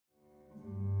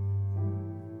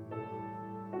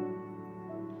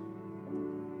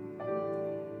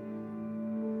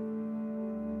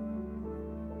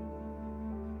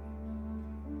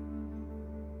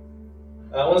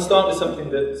I want to start with something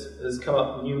that has come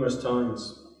up numerous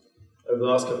times over the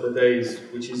last couple of days,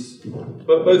 which is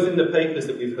both in the papers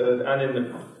that we've heard and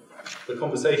in the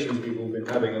conversations we've all been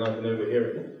having and I've been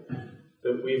overhearing,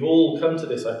 that we've all come to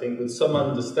this, I think, with some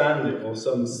understanding or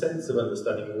some sense of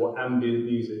understanding of what ambient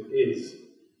music is.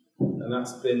 And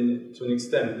that's been, to an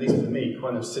extent, at least for me,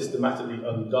 kind of systematically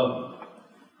undone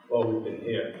while we've been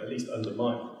here, at least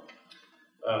undermined.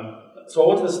 So I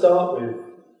wanted to start with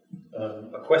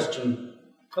a question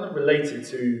kind of related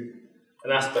to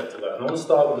an aspect of that. And I want to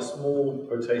start with a small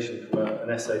quotation from an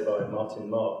essay by Martin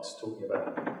Marks talking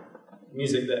about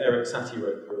music that Eric Satie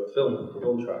wrote for a film called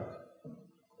On Track.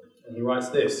 And he writes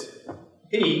this: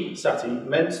 he, Satie,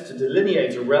 meant to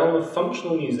delineate a realm of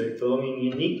functional music belonging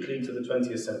uniquely to the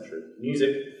 20th century.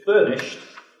 Music furnished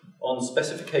on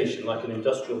specification like an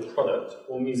industrial product,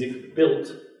 or music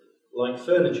built like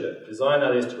furniture, designed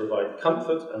that is to provide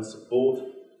comfort and support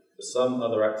for some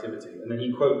other activity. And then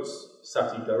he quotes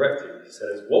Satie directly. He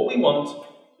says, what we want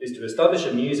is to establish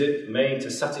a music made to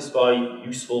satisfy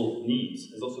useful needs.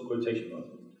 There's lots of quotation marks.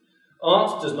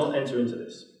 Art does not enter into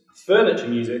this. Furniture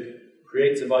music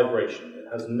creates a vibration. It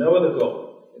has no other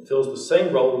goal. It fills the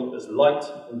same role as light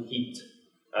and heat,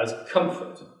 as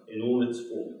comfort in all its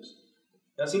forms.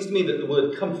 Now, it seems to me that the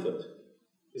word comfort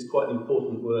is quite an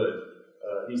important word,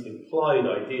 at least implied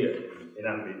idea in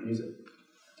ambient music,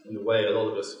 in the way a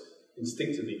lot of us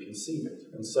instinctively conceive it.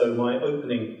 And so my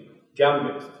opening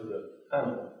gambit to the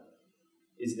panel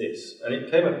is this, and it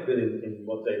came up a bit in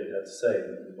what David had to say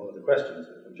in one of the questions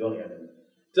from Johnny, I think.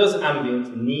 Does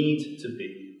ambient need to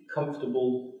be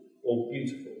comfortable or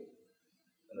beautiful?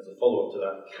 And as a follow-up to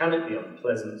that, can it be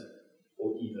unpleasant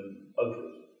or even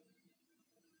ugly?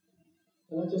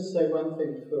 Can I just say one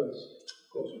thing first?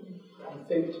 Of course. I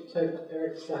think to take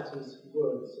Eric Satie's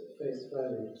words at face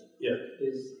value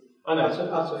is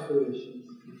utter foolishness.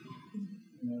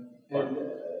 And,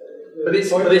 but it's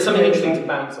something interesting to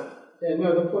bounce off. Yeah,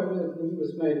 no, the point that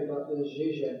was made about the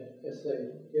Zizek essay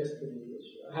yesterday, which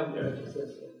I haven't read his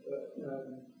essay, but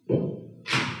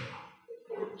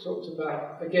talked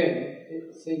about, again,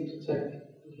 it seemed to take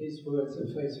his words at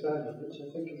face value, which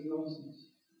I think is nonsense.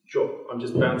 Sure, I'm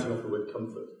just bouncing off the word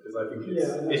comfort, because I think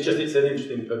it's an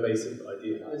interesting, pervasive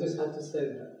idea. I just had to say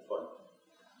that. Fine.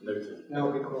 Noted. Now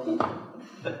I'll be quiet.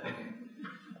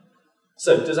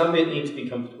 So, does ambient need to be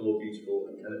comfortable or beautiful,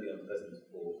 and can it be unpleasant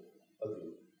or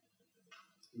ugly?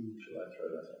 Who shall I throw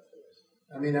that out first?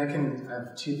 I mean, I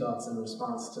have two thoughts in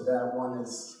response to that. One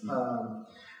is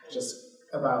just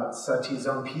about Satie's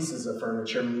own pieces of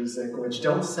furniture music, which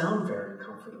don't sound very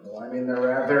comfortable. I mean, they're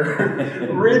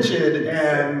rather rigid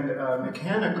and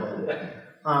mechanical.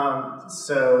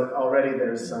 So already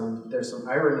there's some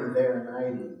irony there,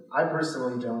 and I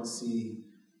personally don't see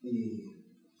the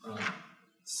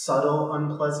subtle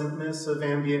unpleasantness of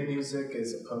ambient music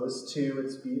as opposed to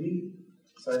its beauty.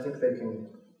 So I think they can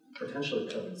potentially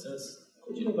coexist.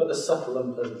 What do you think about the subtle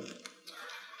unpleasantness?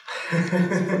 It's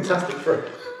a fantastic phrase.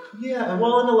 Yeah,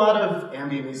 well, in a lot of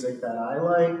ambient music that I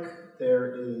like,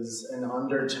 there is an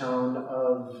undertone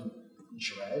of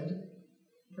dread,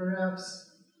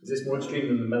 perhaps. Is this more extreme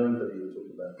than the melancholy you were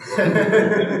talking about?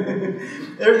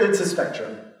 It's a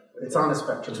spectrum. It's on a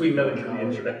spectrum. Between melancholy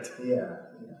and dread. Yeah.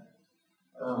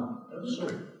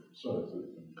 Sorry.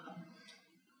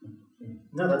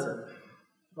 No, that's it.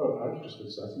 Oh, I was just going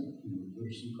to say, I think there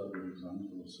are some kind of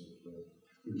examples of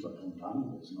things like on panel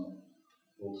that's not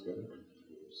altogether comfortable.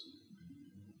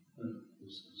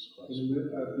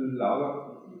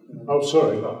 Oh,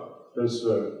 sorry.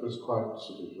 There's quite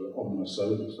sort of ominous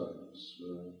overtones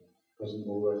present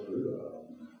all the way through that.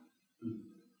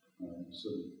 So,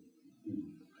 I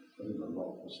think there are a lot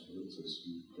of possibilities.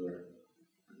 And,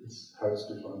 it's how it's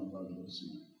defined by the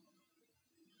listener.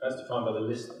 As defined by the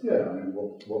listener? Yeah, I mean,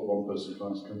 what one person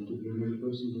finds comfortable and the other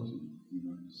person doesn't. You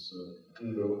know,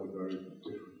 they all have very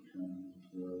different kind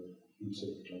of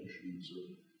interpretations of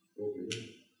what we do.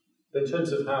 But in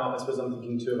terms of how, I suppose I'm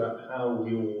thinking too about how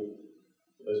we all,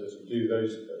 those of us who do,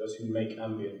 those of us who make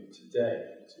ambient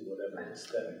today, to whatever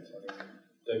extent. I mean,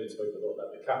 David spoke a lot about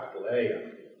the capital A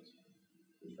ambient,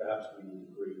 which perhaps we would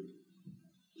agree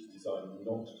is designed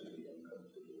not to be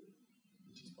uncomfortable,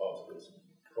 which is part of its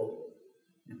problem,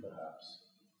 perhaps.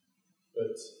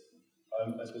 But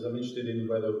I suppose I'm interested in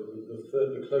whether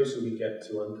the closer we get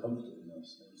to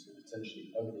uncomfortableness and to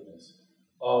potentially ugliness,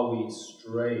 are we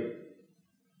straying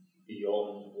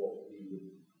beyond what we would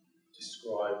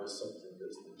describe as something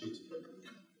that's legitimate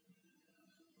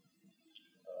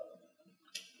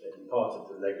in part of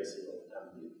the legacy of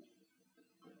ambient?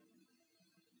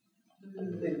 I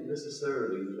don't think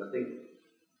necessarily. I think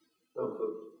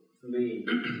For me,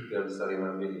 the understanding of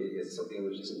ambient is something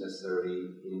which isn't necessarily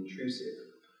intrusive,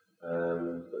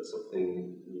 but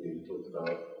something you talked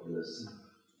about on this,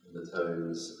 the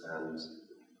tones and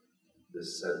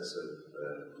this sense of.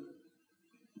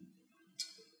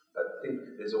 I think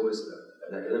there's always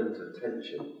an element of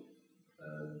tension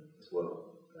as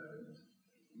well,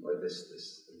 like this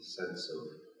sense of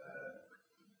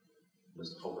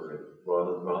almost hovering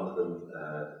rather than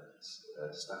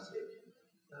static.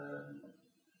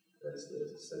 There's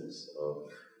a sense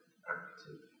of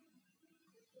active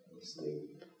listening,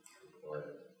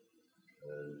 quiet.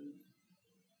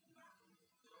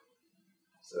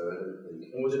 So I don't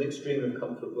think. And would an extreme of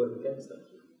comfort work against that?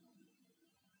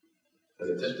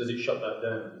 Does it shut that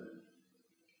down?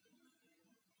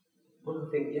 Well, I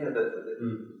think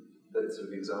that sort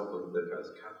of example of the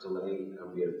capital A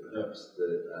ambient, perhaps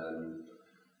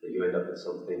that you end up with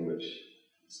something which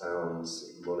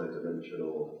sounds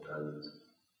monodimensional and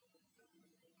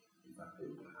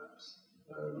vapid, perhaps,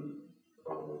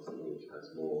 rather than something which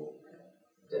has more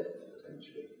depth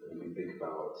potentially. And if you think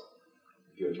about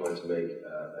if you're trying to make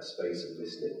a space of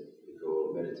listening, if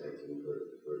you're meditating,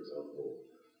 for example.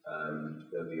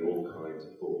 There'll be all kinds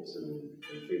of thoughts and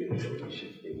feelings that will be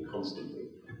shifting constantly.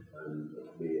 And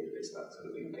for me, it's that sort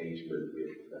of engagement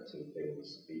with letting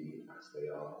things be as they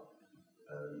are,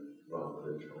 rather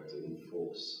than trying to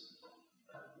enforce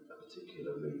a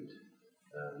particular mood.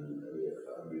 I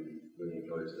really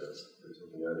enjoyed us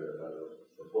talking earlier about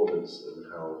the performance and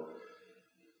how,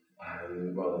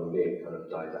 rather than being kind of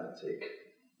didactic,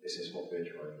 this is what we're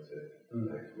trying to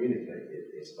communicate.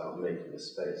 It's about making a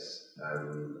space.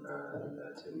 And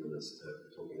Tim was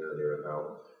talking earlier about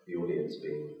the audience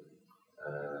being,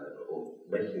 or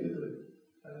making the glue.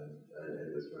 And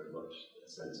it was very much a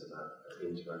sense of that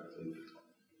interactive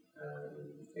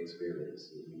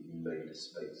experience. You made a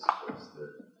space for us to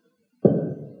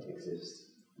exist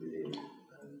within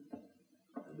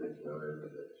and making our own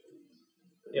connections.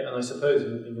 Yeah, and I suppose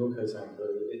in your case, Andrew,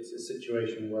 it's a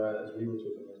situation where, as we were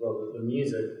talking as well, that the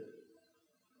music,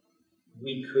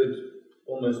 we could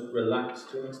almost relax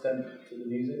to an extent to the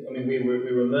music. I mean, we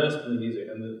were immersed in the music,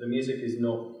 and the music is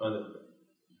not kind of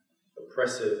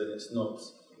oppressive and it's not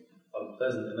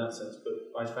unpleasant in that sense, but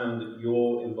I found that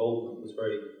your involvement was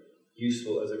very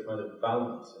useful as a kind of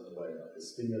balance in a way, like a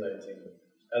stimulating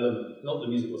element. Not the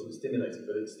music wasn't stimulating,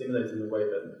 but it's stimulating in the way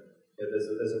that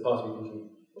there's a part of you thinking,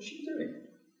 what's she doing?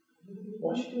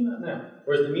 Why is she doing that now?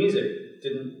 Whereas the music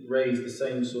didn't raise the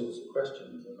same sorts of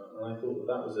questions, and I thought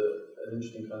that was an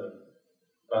interesting kind of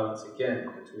balance again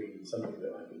between something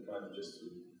that I could kind of just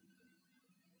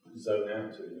zone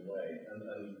out to in a way,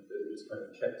 and it was kind of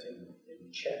kept in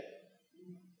check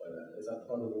by that. Is that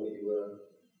part of what you were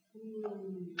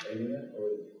aiming at? Or?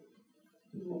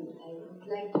 I would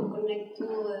like to connect to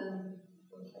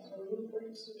Professor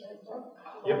Rupert's talk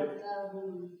about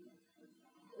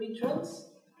rituals.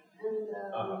 And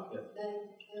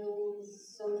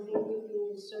something we've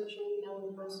been searching in our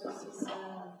process is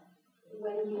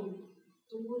when you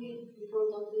do it in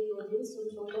front of the audience, some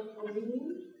sort of communion.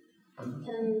 And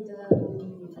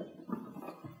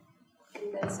in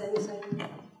that sense, I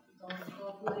thought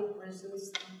of my presence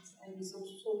that I be some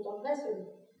sort of vessel.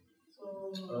 So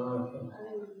I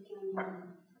can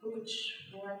approach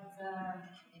what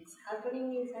is happening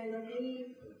inside of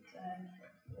me.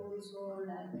 Also,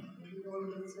 like the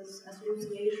audience's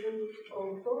association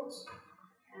of thoughts,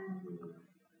 and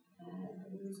the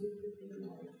music would be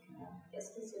like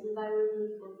this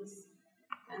environment for this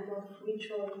kind of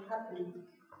ritual happening.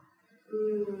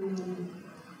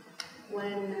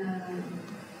 When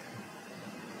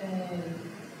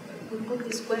we put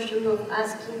this question of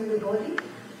asking the body,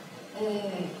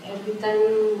 every time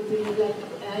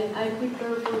I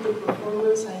prepare for the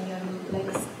performance, I am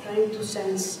like trying to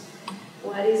sense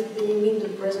what is being in the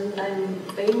present time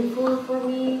painful for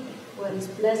me, what is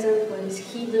pleasant, what is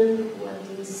hidden, what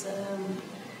is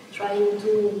trying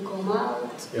to come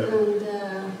out, and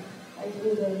I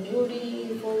think the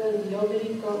beautiful and the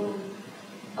ugly come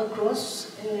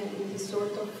across in this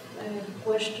sort of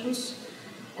questions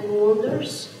and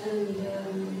wonders, and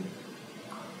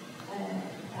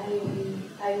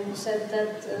I said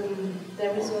that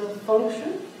there is a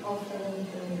function of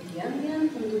the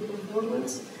ambient and the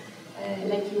performance.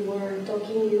 Like you were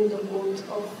talking in the quote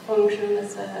of function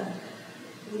as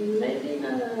maybe in a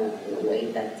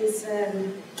way that is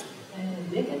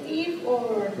negative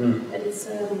or that is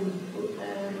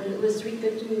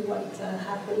restricted to what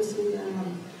happens in the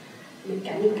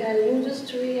mechanical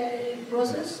industry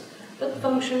process. But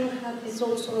function is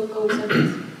also a concept,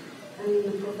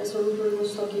 and Professor Rupert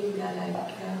was talking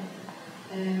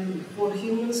for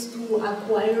humans to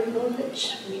acquire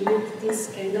knowledge, we need this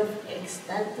kind of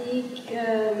ecstatic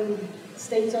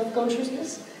states of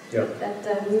consciousness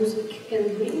that music can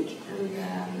bring,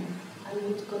 and I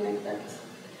would connect that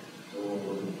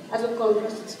as a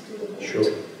contrast to the poet.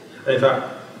 Sure. And in fact,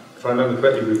 if I remember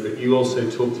correctly, Rupert, you also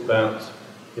talked about,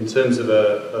 in terms of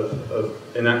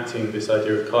enacting this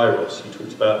idea of kairos, you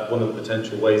talked about one of the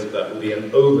potential ways of that would be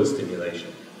an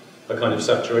overstimulation, a kind of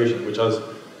saturation, which I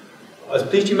was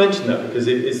pleased you mentioned that, because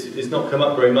it's not come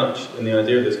up very much in the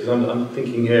idea of this, because I'm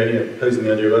thinking here, proposing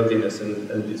the idea of ugliness, and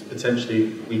it's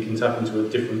potentially, we can tap into a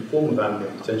different form of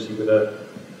ambient, potentially with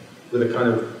a kind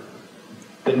of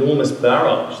enormous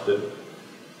barrage that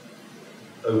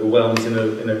overwhelms in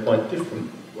a quite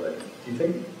different way. Do you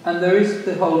think? And there is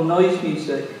the whole noise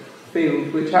music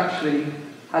field, which actually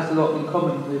has a lot in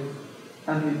common with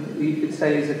ambient, you could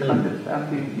say is a kind of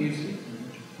ambient music.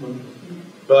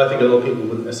 But I think a lot of people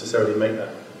wouldn't necessarily make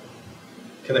that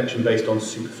connection based on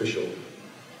superficial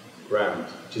ground,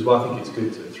 which is why I think it's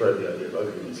good to throw the idea of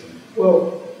ugliness and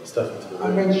stuff into the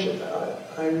world. I mentioned,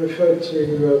 I referred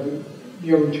to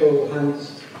Byung-Chul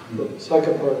Han's book,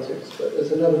 Psychopolitics, but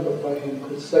there's another book by him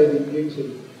called Saving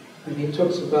Beauty, and he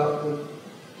talks about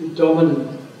the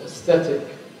dominant aesthetic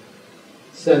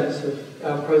sense of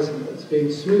our present as being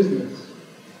smoothness.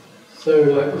 So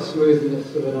like the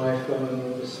smoothness of an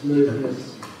iPhone, or the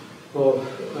smoothness of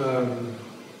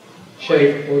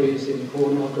shaved bodies in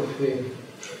pornography,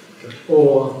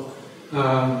 or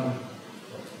the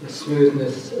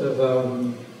smoothness of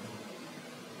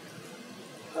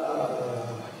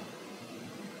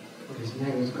his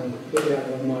name is gone completely out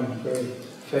of my mind, very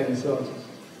famous artist,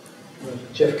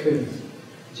 Jeff Koons.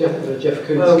 Jeff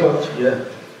Koons sculpture. Yeah.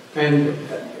 And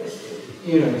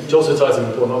it also ties in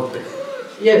with pornography.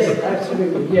 Yes,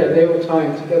 absolutely. Yeah, they all tie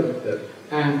in together. Yeah.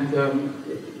 And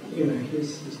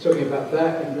he's talking about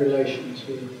that in relation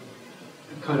to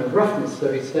a kind of roughness.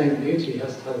 So he's saying beauty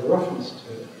has to have a roughness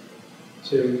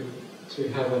to it, to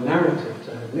have a narrative,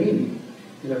 to have meaning.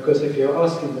 And of course, if you're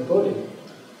asking the body,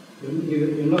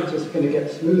 you're not just going to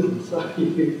get smoothness, are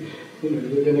you?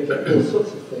 You're going to get all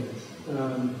sorts of things.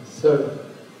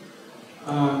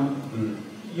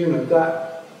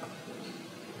 That.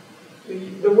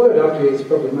 The word ugly is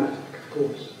problematic, of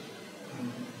course.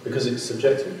 Because it's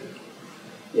subjective?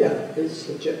 Yeah, it's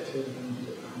subjective, and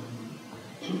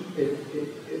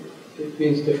it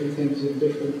means different things in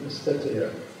different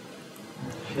aesthetics.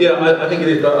 Yeah, I think it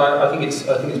is, but I think it's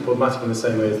problematic in the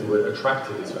same way as the word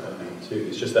attractive is for ambient too.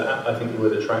 It's just that I think the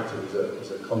word attractive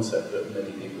is a concept that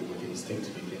many people would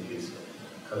instinctively think is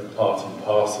kind of part and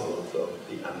parcel of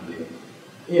the ambient.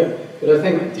 Yeah, but I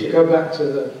think to go back to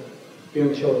the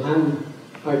Byung-Chul Han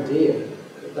idea,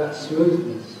 that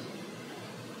smoothness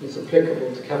is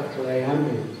applicable to capital A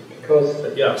ambient, because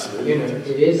absolutely.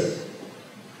 It is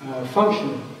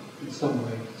functional in some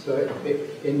way. So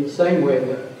in the same way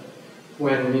that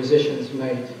when musicians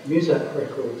made music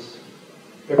records,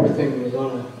 everything was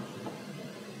on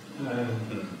a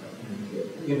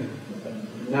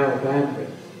narrow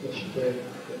bandwidth, which there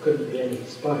couldn't be any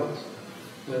spikes.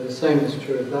 The same is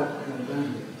true of that kind of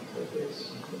bandwidth.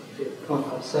 It can't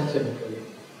upset anybody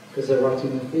because they're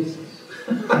writing their thesis.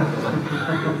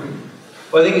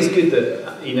 Well, I think it's good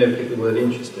that picked the word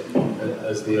interesting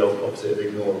as the opposite of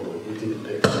ignorable. We didn't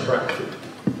pick attractive.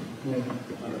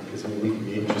 Because we can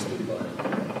be interested by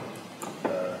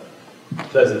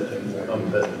pleasant things and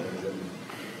unpleasant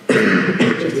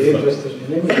things. Just be interested in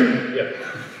anything. Yeah,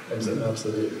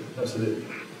 absolutely.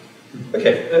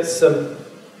 Okay, let's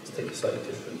take a slightly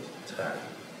different tack.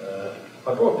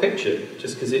 I brought a picture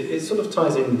just because it sort of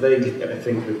ties in vaguely, I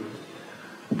think, with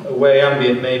a way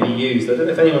ambient may be used. I don't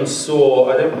know if anyone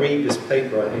saw, I don't read this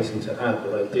paper, I hasten to add,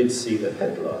 but I did see the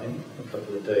headline a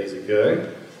couple of days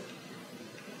ago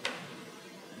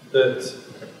that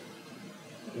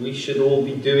we should all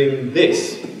be doing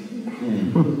this.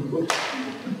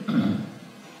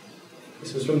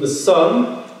 This was from The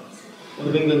Sun, one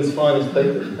of England's finest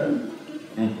papers, a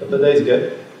couple of days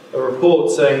ago. A report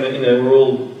saying that we're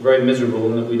all very miserable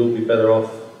and that we'd all be better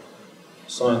off,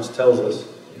 science tells us,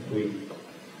 if we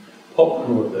pop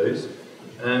more of those,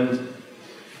 and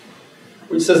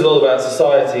which says a lot about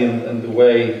society and the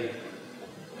way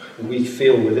we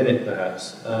feel within it,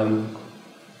 perhaps.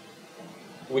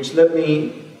 Which led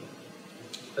me,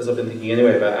 as I've been thinking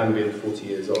anyway about ambient 40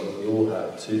 years on, and we all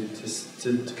have, to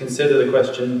consider the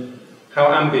question how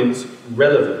ambient's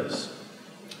relevance,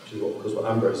 which is what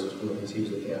Ambrose was one of the things he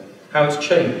was looking at, how it's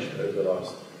changed over the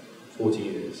last 40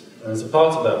 years. And as a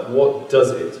part of that, what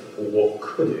does it, or what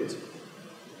could it,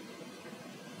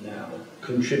 now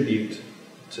contribute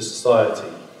to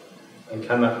society And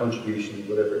can that contribution,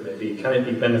 whatever it may be, can it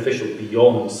be beneficial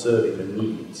beyond serving the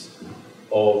needs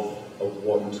of a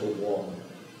one-to-one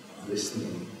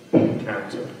listening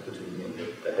encounter between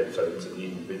the headphones and the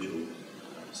individual?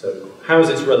 So how has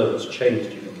its relevance changed,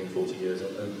 do you think, in 40 years?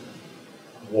 And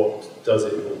what does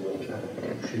it or what can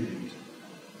it contribute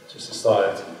to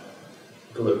society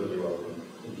globally rather than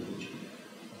individually?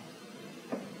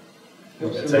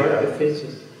 Helps them write their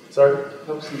thesis. Sorry?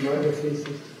 Helps them write their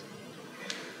thesis.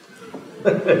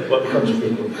 What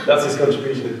contribution? That's his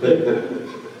contribution.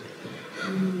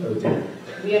 Oh dear.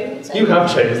 You have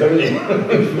changed, haven't you?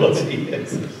 In 40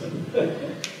 years.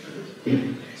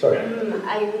 Sorry.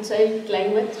 I would say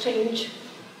climate change.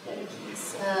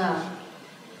 It's,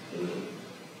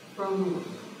 from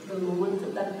the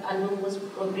moment that album was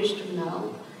published to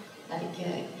now, like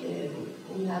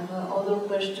we have other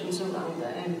questions around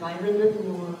the environment,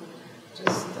 more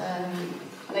just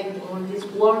like all these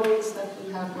warnings that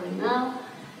we have right now.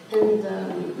 And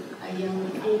I am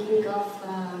thinking of a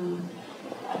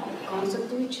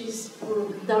concept which is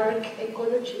dark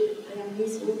ecology. I am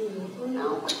missing the author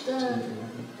now,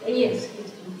 but yes,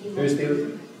 it's Who's the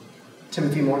author?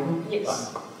 Timothy Morton?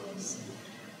 Yes, yes.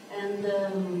 And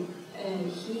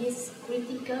he's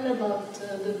critical about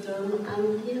the term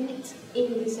ambient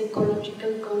in this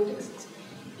ecological context,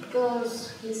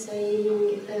 because he's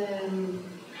saying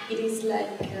it is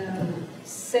like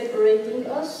separating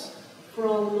us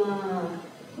from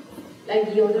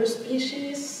like the other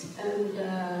species,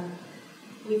 and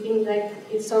we think like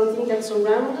it's something that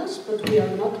surrounds us, but we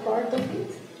are not part of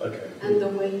it. Okay. And the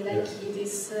way like it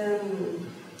is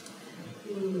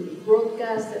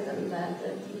broadcasted and that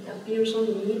it appears on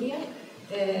the media,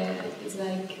 it's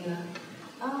like,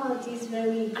 this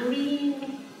very green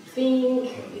thing,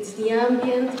 it's the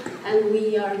ambient, and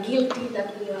we are guilty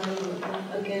that we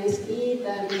are against it,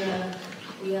 and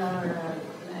we are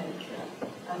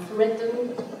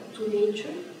threatened to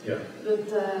nature. Yeah. But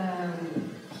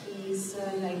he's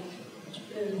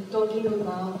talking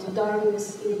about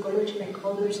darkness in ecology, like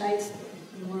other sides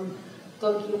you were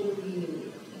talking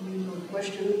in your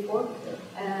question before,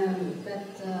 that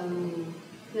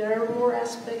there are more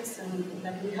aspects and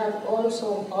that we have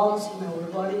also us in our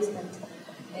bodies that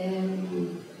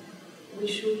we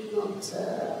should not,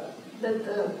 that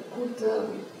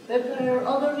there are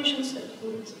other visions that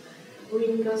would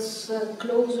bring us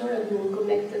closer and more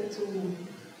connected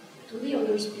to the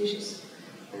other species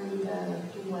and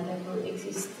to whatever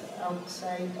exists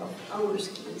outside of our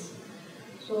skins.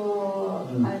 So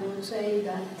I would say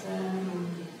that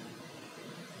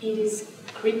it is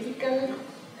critical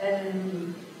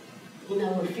in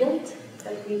our field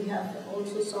that we have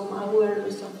also some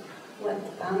awareness of what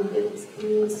ambient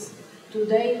means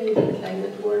today with the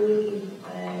climate warming,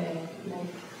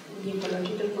 like in the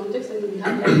ecological context, and we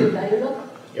have like a dialogue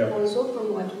also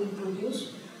from what we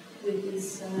produce with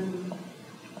this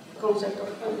concept of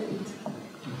ambient.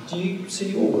 Do you see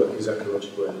your work as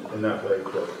ecological in that way,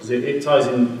 because it ties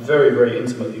in very, very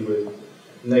intimately with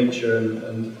nature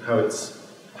and how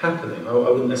it's happening? I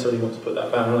wouldn't necessarily want to put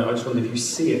that ban on it. I just wonder if you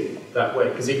see it that way,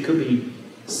 because it could be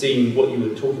seeing what you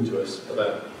were talking to us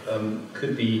about,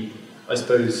 could be, I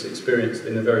suppose, experienced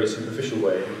in a very superficial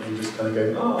way and just kind of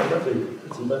going, lovely,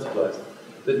 pretty butterflies.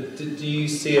 But do you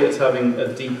see it as having a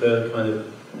deeper kind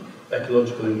of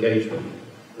ecological engagement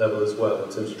level as well, in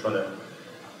terms of trying to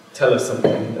tell us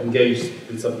something, engage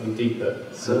with something deeper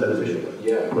and beneficial?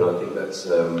 Yeah, well, I think that's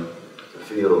a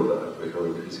field that I've become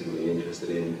increasingly interested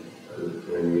in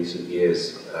recent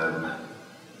years.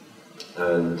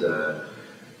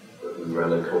 We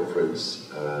ran a conference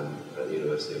at the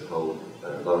University of Hull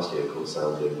last year called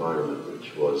Sound the Environment,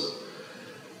 which was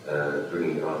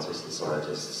bringing artists and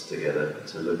scientists together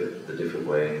to look at the different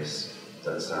ways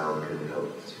that sound can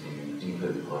help to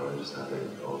deepen our understanding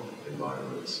of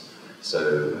environments.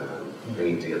 So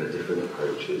bringing together different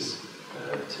approaches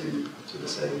to the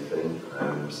same thing.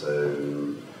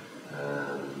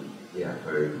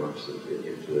 Very much sort of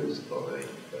influenced by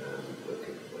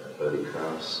Bernie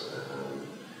Krause,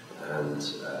 and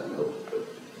a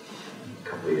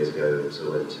couple of years ago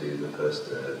also went to the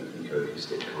first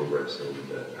Eco-Acoustic Congress in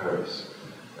Paris.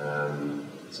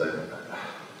 So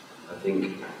I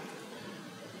think,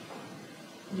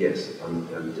 yes,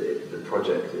 the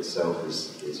project itself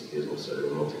is also a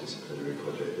multidisciplinary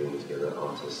project, bringing together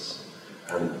artists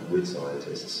and with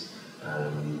scientists.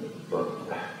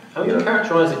 How do you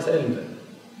characterise its aim then?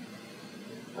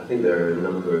 I think there are a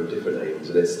number of different aims,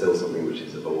 and it's still something which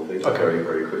is evolving very,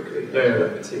 very quickly.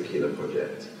 That particular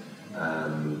project.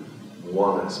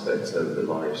 One aspect of the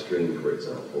live stream, for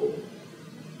example,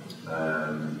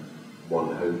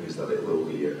 one hope is that it will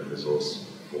be a resource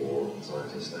for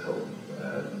scientists to help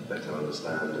better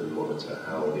understand and monitor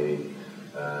how the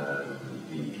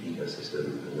ecosystem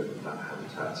and that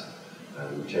habitat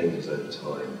changes over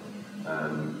time.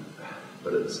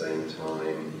 But at the same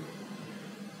time,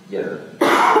 yeah,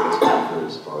 it's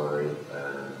influenced by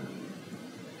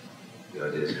the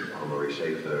ideas of Amaury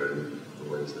Schaefer and the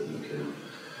ways that we can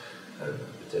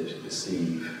potentially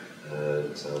perceive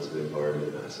sounds of the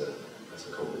environment as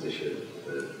a composition,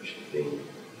 the shifting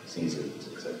seasons,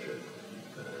 etc.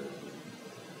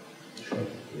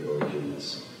 The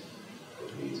origins of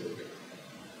music.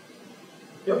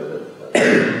 Yep.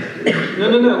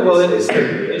 No. Well,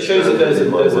 it shows that there's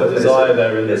a desire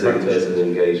there in the practice. There's an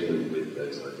engagement with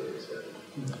those ideas.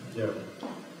 Yeah.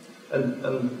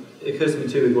 And it occurs to me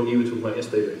too with what you were talking about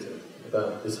yesterday, Victor,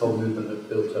 about this whole movement that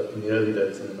built up in the early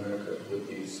days in America with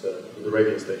these with the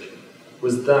radio station.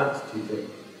 Was that, do you think?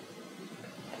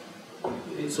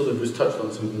 It sort of was touched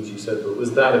on some things you said, but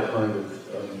was that a kind of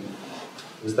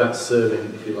was that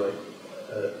serving, if you like,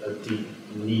 a deep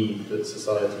need that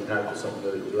society had for something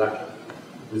that it was lacking?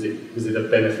 Was it a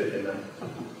benefit in that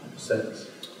sense?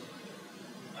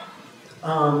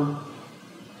 I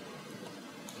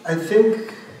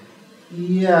think,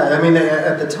 yeah. I mean,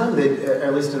 at the time,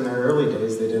 at least in their early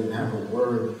days, they didn't have a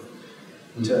word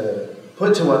to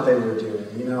put to what they were doing,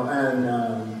 you know.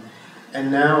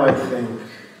 And now I think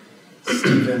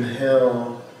Stephen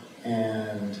Hill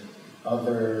and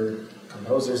other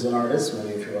composers and artists,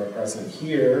 many who are present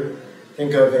here,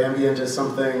 think of ambient as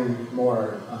something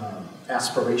more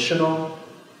aspirational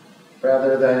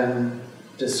rather than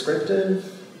descriptive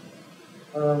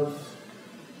of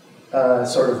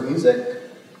sort of music,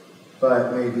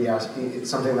 but maybe it's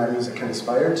something that music can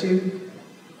aspire to.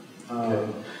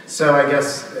 So I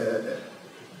guess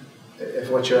if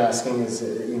what you're asking is,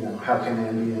 you know, how can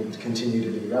ambient continue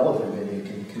to be relevant? Maybe it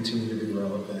can continue to be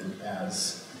relevant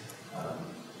as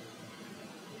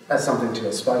something to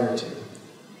aspire to.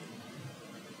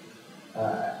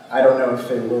 I don't know if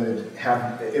it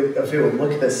would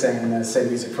look the same as, say,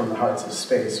 Music from the Hearts of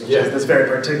Space, which is this very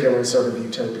particular sort of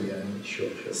utopian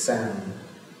sound.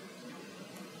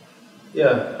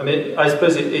 Yeah, I mean, I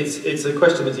suppose it's a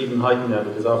question that's even heightened now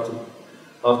because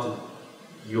after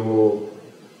your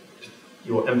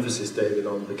emphasis, David,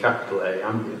 on the capital A,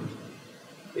 ambient,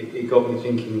 it got me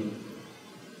thinking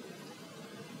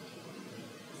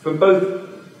from both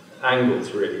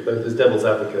angles, really, both as devil's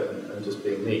advocate and just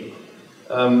being me.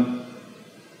 And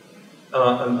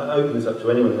I open this up to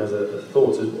anyone who has a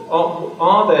thought.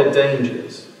 Are there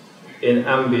dangers in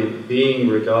ambient being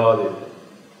regarded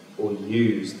or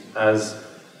used as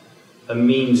a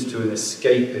means to an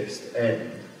escapist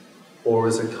end, or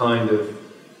as a kind of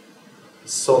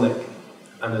sonic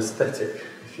anaesthetic,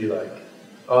 if you like?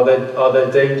 Are there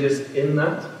dangers in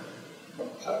that?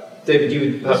 David, you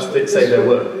would perhaps say there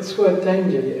were. This word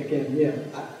danger again, yeah.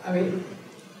 I mean,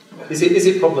 is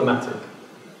it problematic?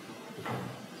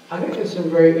 I think there's some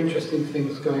very interesting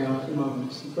things going on at the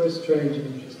moment. Some very strange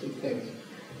and interesting things.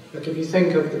 Like if you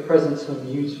think of the presence on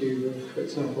YouTube of, for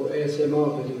example,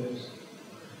 ASMR videos,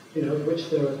 you know, of which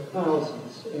there are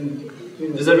thousands. And you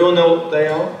know, does everyone know what they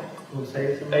are? What's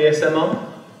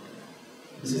ASMR?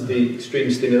 This is the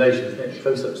extreme stimulation, isn't it?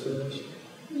 Close-up stimulation.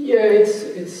 Yeah,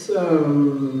 it's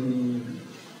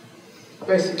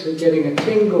basically getting a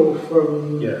tingle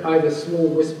from either small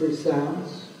whispery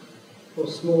sounds, or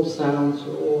small sounds,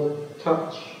 or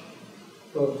touch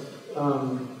of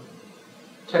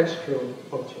textural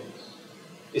objects.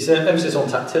 It's an emphasis on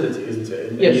tactility, isn't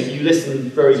it? Yes. You listen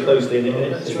very closely,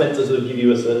 and it's meant to sort of give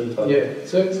you a certain type of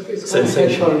so it's kind of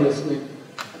headphone listening.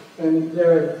 And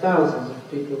there are thousands of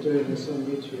people doing this on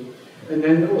YouTube. And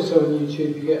then also on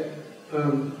YouTube you get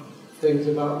things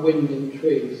about wind in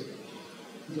trees.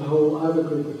 There's a whole other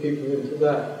group of people into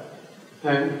that.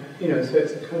 And, you know, so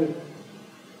it's a kind of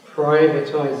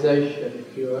privatization,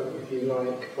 if you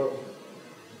like,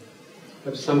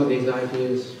 of some of these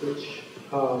ideas which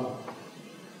are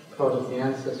part of the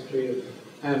ancestry of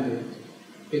ambient,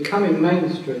 becoming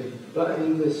mainstream, but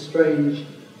in this strange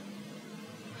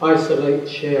isolate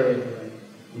sharing way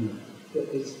that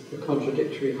is the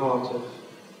contradictory heart of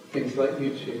things like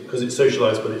YouTube. Because it's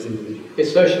socialised, but it's individual.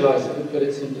 It's socialised, but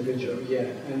it's individual, yeah.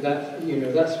 And that, you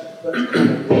know, that's kind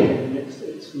of weird and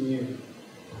it's new.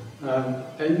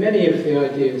 And many of these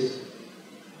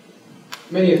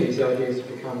ideas have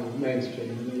become mainstream.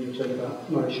 I mean, you talk about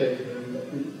Amaury Schaefer,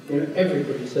 and you know,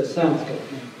 everybody says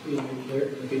soundscape now. You know, you hear it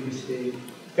in the BBC.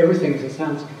 Everything's a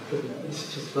soundscape, isn't it?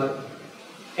 It's just like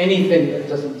anything that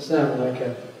doesn't sound like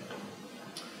a,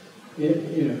 you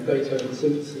know, Beethoven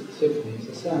symphony is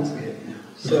a soundscape now.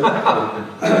 So,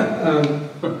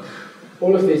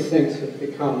 all of these things have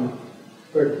become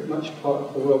very much part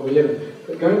of the world we live in.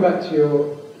 But going back to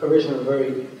your original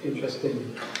very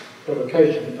interesting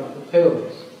provocation about the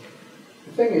pills,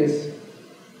 the thing is,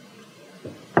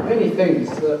 many things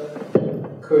that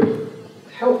could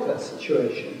help that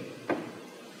situation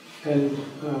and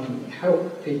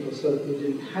help people so that they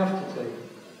didn't have to take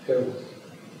pills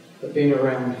have been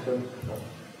around for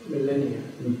millennia.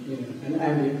 You know, and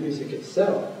ambient music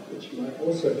itself, which might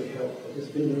also be helpful, has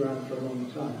been around for a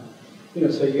long time. You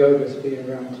know, so yoga's been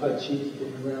around, Tai Chi's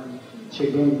been around,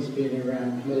 Qigong's been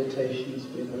around, meditation's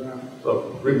been around.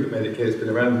 Well, Rupert made it clear it's been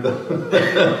around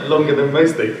longer than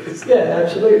most things. Yeah,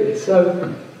 absolutely.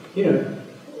 So, you know,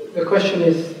 the question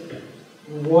is,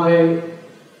 why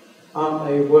aren't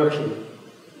they working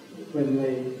when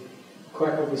they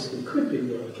quite obviously could be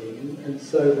working? And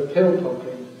so the pill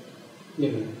popping,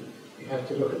 you know, you have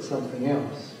to look at something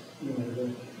else. You know,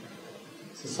 the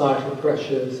societal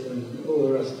pressures and all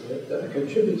the rest of it that are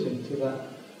contributing to that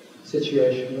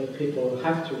situation where people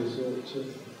have to resort to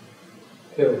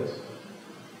pills.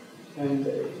 And,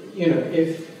 you know,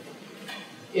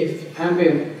 if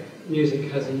ambient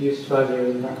music has a use value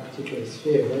in that particular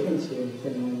sphere, I don't see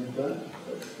anything wrong with that.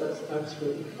 That's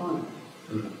absolutely fine.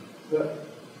 Mm. But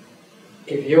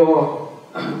if you're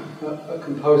a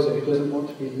composer who doesn't want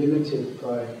to be limited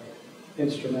by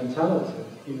instrumentality,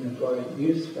 you know, by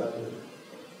use value,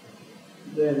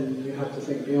 then you have to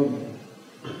think beyond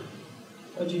that.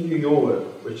 How do you view your work,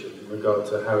 Richard, in regard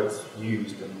to how it's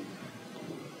used?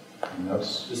 And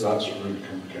that's really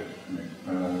complicated for me.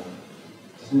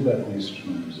 Think about the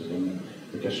instruments,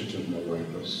 I guess you're talking about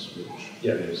waveless, which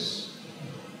is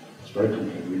it's very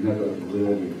complicated. We never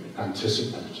really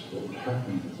anticipated what would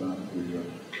happen with that. We were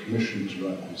commissioned to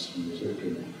write piece of music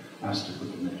and asked if we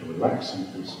could make a relaxing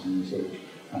piece of music,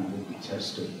 and it would be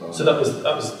tested by... So that was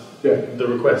the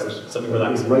request, something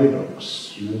relaxing?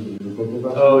 Radox, you know, the bubble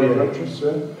bath actress,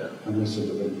 and they said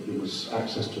that there was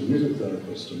access to a music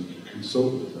therapist and we could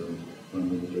consult with them when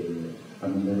we were doing it, and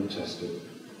then they would test it.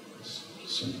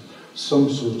 Some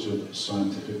sort of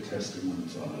scientific testing on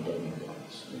it, I don't know what.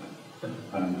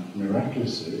 And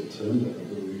miraculously, it turned out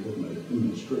that we had made the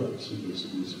most relaxing piece of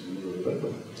music in the world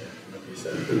ever.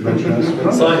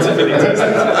 Scientifically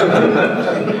tested.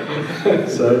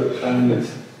 So, and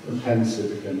hence it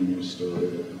became a new story,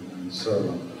 and so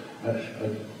on. I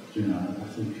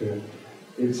think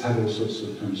it's had all sorts of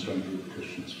kind of strange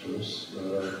repercussions for us.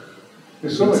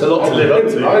 It's a lot to live up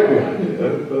to. I like the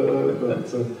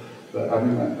idea, but I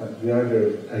mean, the idea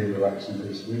of a relaxing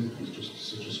piece of music is just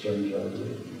such a strange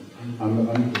idea. I'm the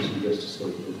person who goes to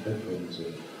sleep with headphones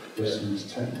or listening to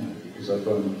techno because I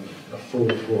find a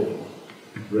 4/4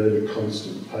 really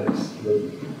constant pace that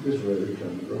is really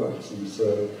kind of relaxing.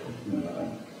 So, you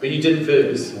know, but you didn't feel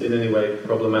it was in any way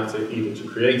problematic either to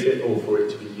create it or for it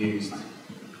to be used?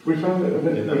 We found it.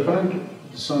 We found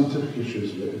scientific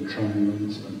issues with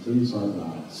entrainment and things like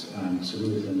that, and some of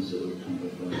the things that we kind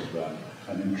of learned about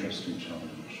an interesting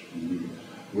challenge. And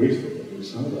we thought it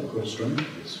sounded like quite strange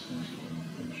this when we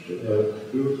finished it.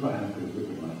 We were quite happy with it,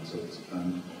 we liked it,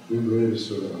 and we really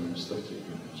saw it on aesthetic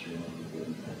levels rather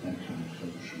than any kind of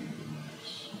functional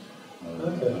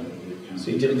Okay. So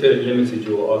you didn't feel it limited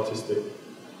your artistic?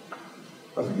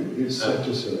 I think it set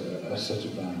us a set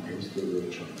of boundaries that were a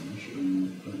challenge,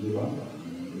 and we like that.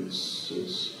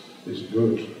 It's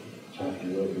good to have to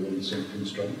work within some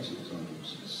constraints at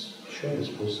times. It's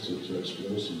positive to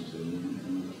explore something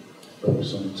and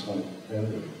focus on a tight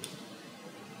area.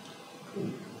 Cool.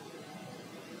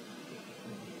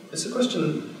 It's a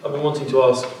question I've been wanting to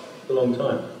ask for a long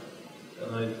time,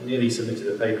 and I nearly submitted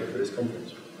a paper for this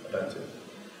conference about it.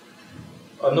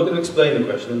 I'm not going to explain the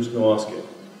question, I'm just going to ask it,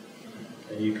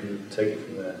 and you can take it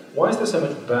from there. Why is there so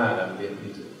much bad ambient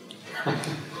music?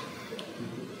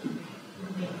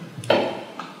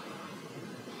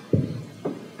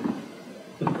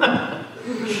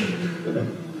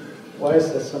 Why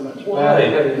is there so much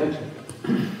bad heavy metal?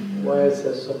 Why is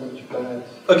there so much bad?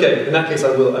 Okay, in that case, I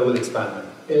will expand that.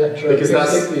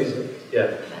 Electroacoustic music.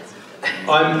 Yeah,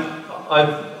 I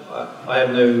have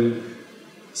no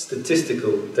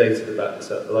statistical data to back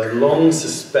this up, but I've long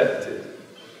suspected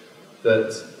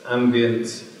that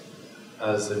ambient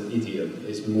as an idiom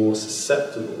is more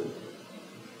susceptible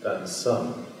than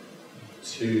some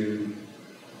to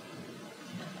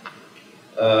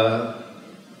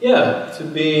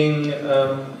being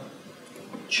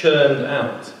churned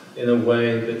out in a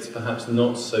way that's perhaps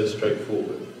not so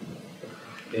straightforward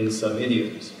in some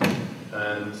idioms.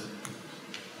 And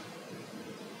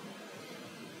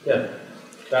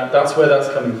that's where that's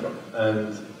coming from.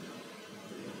 And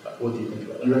what do you think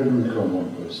about that? You only become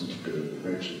one person to do it, it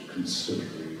makes it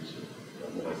considerably easier.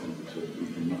 but I think that we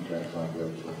can knock out 5 the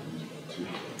other things too.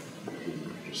 If you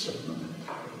just set them.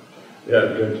 Yeah,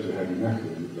 going to the heavy metal,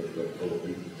 you've got 4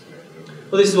 people.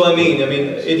 Well, this is what I mean. I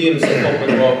mean, idioms and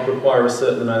pop rock require a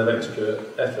certain amount of extra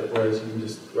effort, whereas you can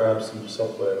just grab some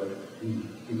software and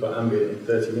you've got ambient in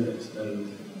 30 minutes.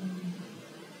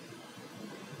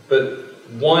 But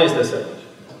why is there so much?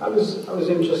 I was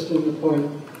interested in the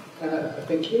point, I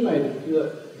think you made it,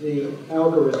 that the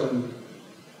algorithm,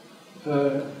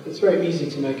 it's very easy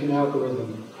to make an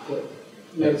algorithm that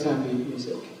makes ambient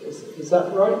music. Is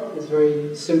that right? It's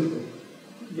very simple.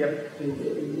 Yep.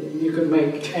 You could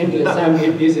make endless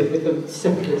ambient music with the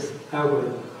simplest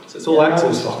algorithm. So it's all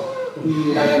Axel's fault.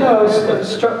 No, I was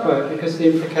struck by it because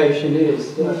the implication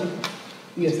is that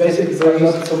it's basically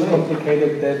not so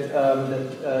complicated that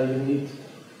you need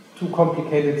too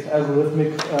complicated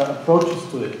algorithmic approaches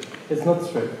to it. It's not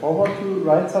straightforward to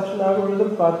write such an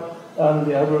algorithm, but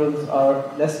the algorithms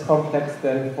are less complex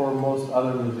than for most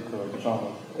other musical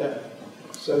genres. Yeah.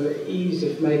 So the ease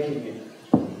of making it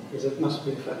must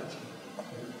be a fact.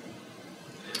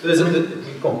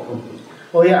 Go on.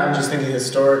 Well, yeah, I'm just thinking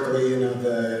historically,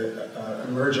 the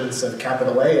emergence of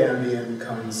capital A ambient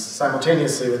comes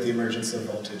simultaneously with the emergence of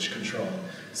voltage control,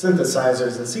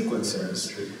 synthesizers and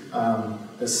sequencers.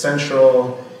 The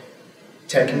central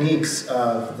techniques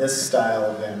of this style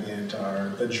of ambient are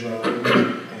the drone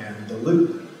and the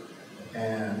loop,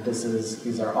 and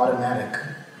these are automatic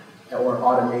or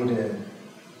automated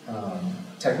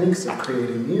techniques of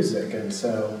creating music, and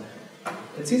so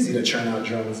it's easy to churn out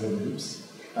drones and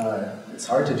loops. It's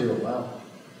hard to do it well.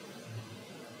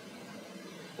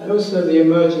 And also the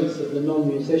emergence of the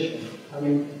non-musician. I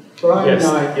mean, Brian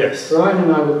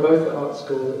and I were both at art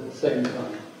school at the same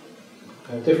time.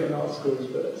 Different art schools,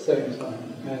 but at the same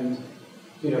time. And,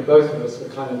 both of us are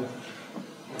kind of,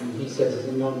 he says as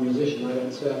a non-musician, I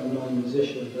don't say I'm a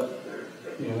non-musician, but,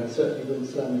 I certainly wouldn't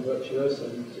say I'm a virtuoso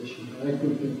musician.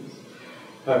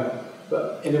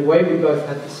 But in a way, we both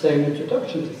had the same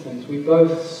introduction to things. We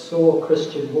both saw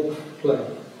Kristina Wolfe play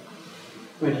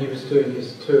when he was doing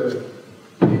his tour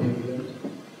in England.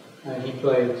 And he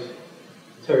played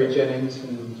Terry Jennings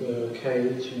and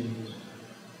Cage and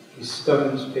his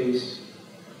Stones piece,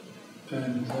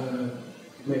 and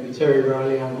maybe Terry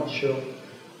Riley, I'm not sure.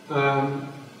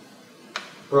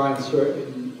 Brian saw it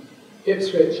in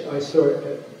Ipswich, I saw it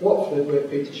at Watford where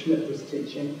Peter Schmidt was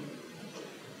teaching.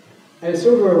 And it's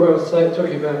all very well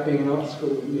talking about being an art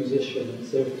school musician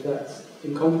as if that's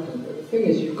incompetent, but the thing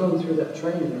is you've gone through that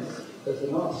training as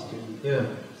an art student. Yeah.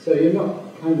 So you're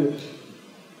not kind of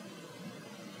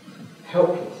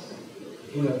helpless,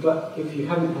 but if you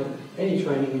haven't had any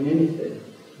training in anything,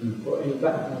 or any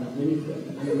background in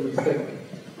anything, and then you think,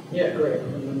 yeah, great,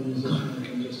 I'm a musician, I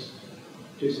can just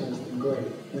do something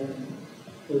great, then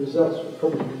the results will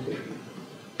probably be different.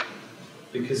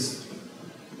 Because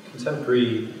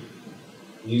contemporary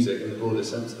music, in the broader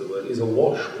sense of the word, is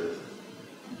awash with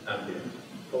ambient.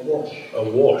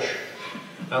 Awash.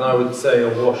 And I would say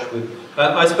awash with...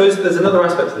 I suppose there's another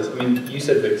aspect to this. I mean, you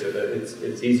said, Victor, that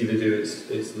it's easy to do,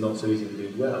 it's not so easy to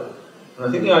do well. And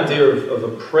I think the idea of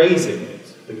appraising it,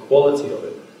 the quality of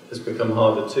it, has become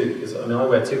harder too. Because, I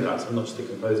wear 2 hats. I'm not just a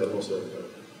composer, I'm also,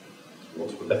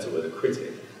 what's the better word, a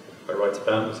critic. I write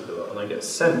about music a lot, and I get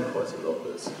sent quite a lot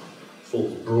that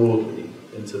falls broadly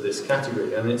into this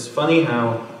category. And it's funny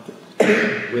how,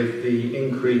 with the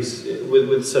increase,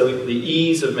 so the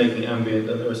ease of making ambient,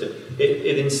 and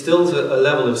it instills a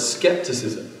level of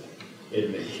skepticism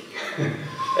in me.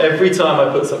 Every time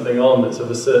I put something on that's of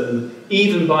a certain,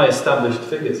 even by established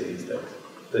figures these days,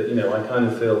 that I kind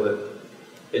of feel that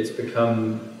it's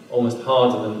become almost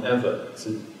harder than ever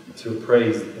to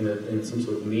appraise in some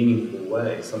sort of meaningful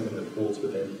way something that falls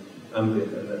within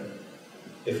ambient, and that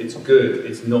if it's good,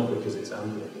 it's not because it's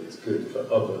ambient, it's good for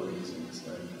other reasons.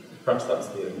 And perhaps that's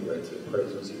the only way to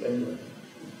appraise music anyway.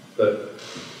 But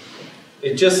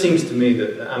it just seems to me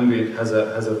that the ambient has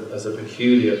a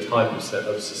peculiar type of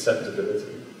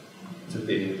susceptibility to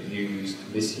being used,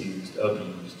 misused,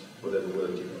 abused, whatever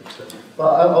word you want to say.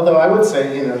 Well, although I would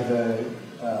say, the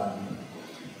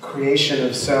creation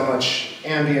of so much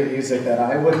ambient music that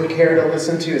I wouldn't care to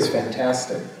listen to is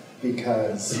fantastic,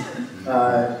 because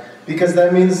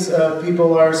that means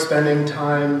people are spending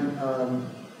time,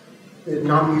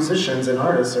 non-musicians and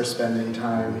artists are spending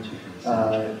time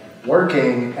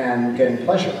working and getting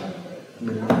pleasure out of it.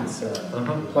 It's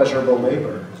pleasurable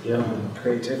labor,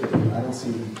 creativity. I don't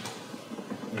see,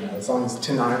 as long as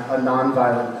to a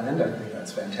non-violent end, I think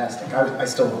that's fantastic. I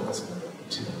still won't listen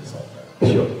to the result.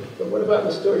 Sure. But what about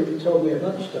the story you told me at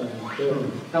lunchtime,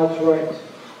 the outright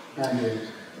ambient?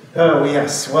 Oh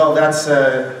yes, well that's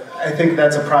I think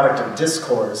that's a product of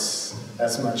discourse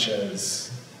as much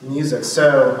as music.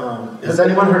 So, has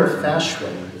anyone heard of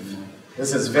Fashwave?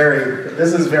 This is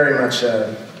very much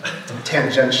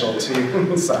tangential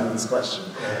to Simon's question.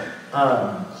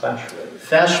 Fashwave.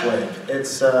 Fashwave.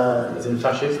 It's as in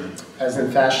fascist. As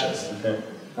in fascist. Okay.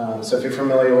 So if you're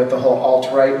familiar with the whole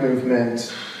alt-right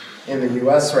movement in the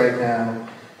U.S. right now,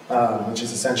 which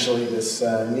is essentially this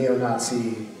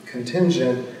neo-Nazi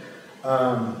contingent,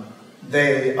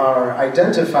 they are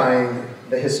identifying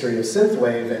the history of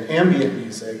synthwave and ambient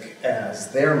music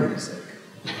as their music.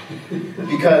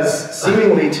 Because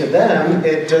seemingly to them,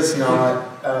 it does not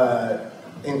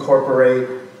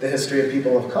incorporate the history of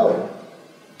people of color.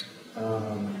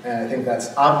 And I think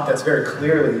that's very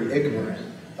clearly ignorant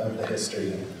of the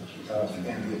history of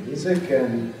ambient music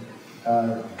and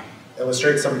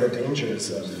illustrates some of the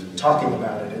dangers of talking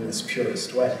about it in this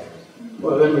purist way.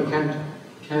 Well, then we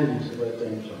can use the word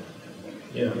danger.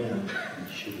 Yeah.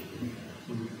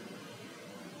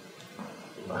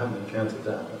 I haven't encountered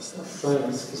that. That's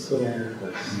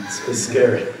it's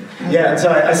scary. Yeah, and so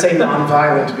I say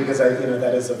non-violent because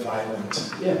that is a violent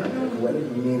what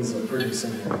it means of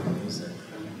producing music.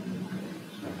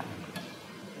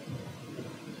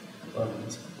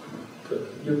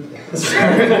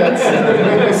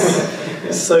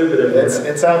 It's so good.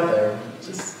 It's out there.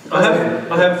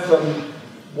 I have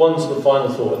one sort of final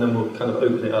thought, and then we'll kind of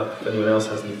open it up if anyone else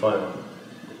has any final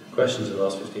questions in the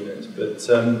last 15 minutes. But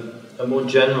a more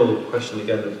general question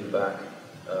again, looking back,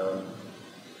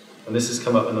 and this has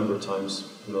come up a number of times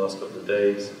in the last couple of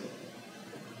days,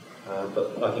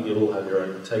 but I think you'll all have your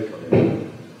own take on it.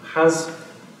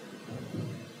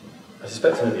 I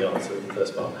suspect I know the answer to the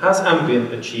first part. Has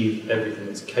Ambient achieved everything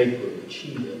it's capable of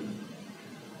achieving?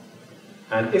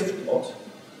 And if not,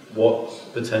 what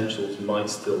potentials might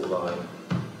still lie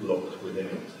locked within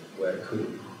it? Where could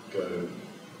it go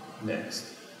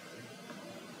next?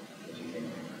 What do you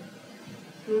think?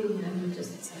 I'm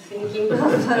just thinking of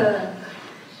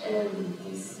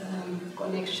this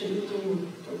connection to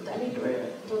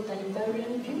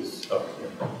totalitarian views. Oh, yeah.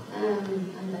 And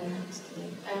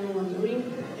I'm wondering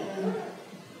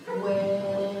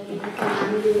where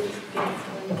can get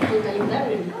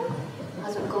totalitarian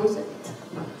as a concept.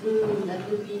 That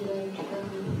would be like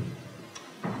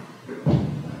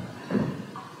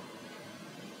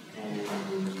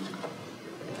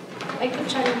I could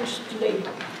challenge today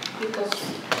because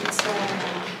it's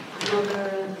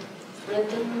another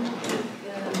threat in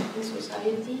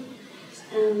society,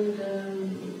 and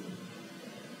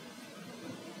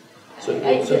so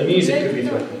the music could be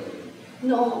threatened.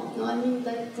 No, I mean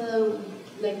that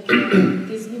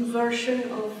this new version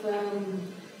of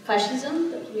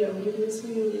fascism that we are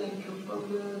witnessing, like from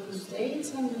the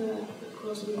States and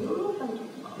across Europe, and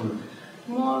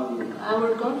more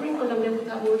our country in Colombia would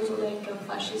have also like a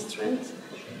fascist trend.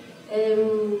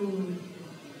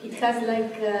 It has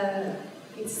like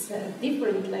it's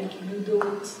different. Like you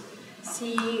don't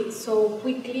see so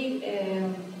quickly.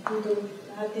 You don't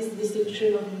have this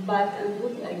distinction of bad and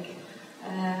good, like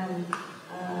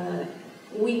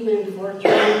women for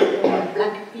Trump or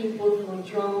black people for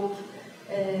Trump.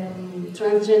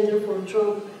 Transgender for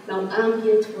Trump, now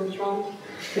ambient for Trump.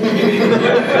 It's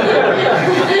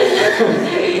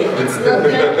not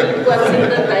like it was in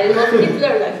the time of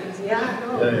Hitler, like this.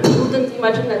 You wouldn't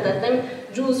imagine at that time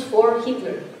Jews for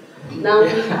Hitler. Now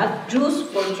we have Jews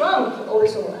for Trump,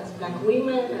 also as black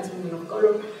women, as women of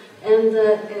color, and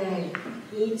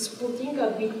it's putting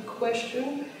a big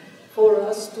question for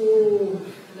us to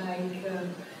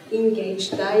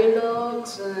engage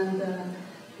dialogues and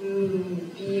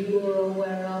be more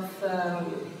aware of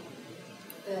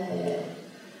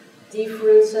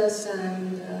differences,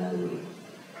 and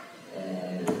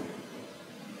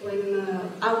when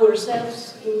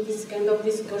ourselves in this kind of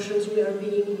discussions we are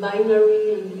being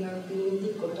binary and we are being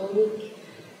dichotomic,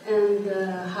 and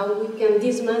how we can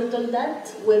dismantle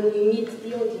that when we meet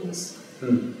the audience.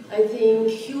 I think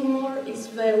humor is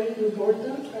very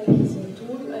important, like it's a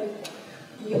tool. I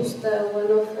used one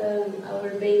of our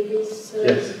babies.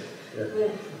 Yes.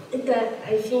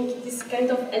 I think this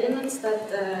kind of elements that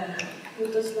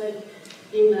put us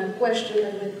in a question,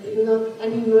 not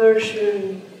an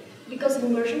immersion, because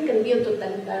immersion can be a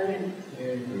totalitarian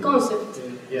concept.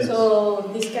 Yes. So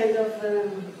this kind of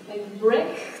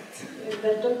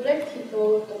Bertolt Brecht, he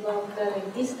thought about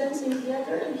distance in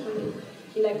theater, and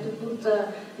he liked to put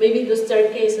maybe the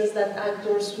staircases that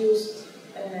actors used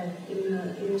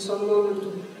in some moment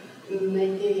to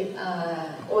make the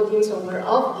audience aware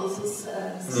of this is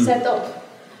set up.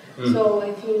 So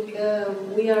I think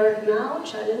we are now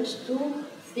challenged to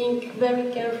think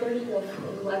very carefully of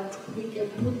what we can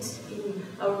put in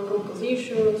our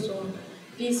compositions or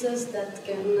pieces that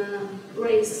can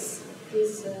raise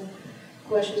these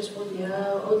questions for the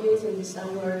audience and this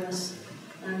awareness,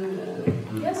 and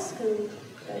yes, can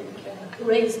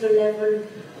raise the level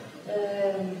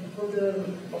for the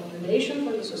population,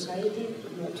 for the society,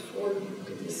 not fall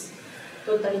into this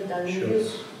totalitarian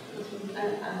views.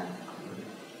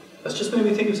 That's just made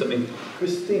me think of something.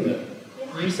 Kristina,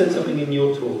 you said something in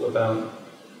your talk about,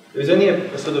 it was only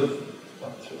a sort of,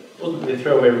 it wasn't really a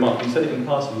throwaway remark, you said it in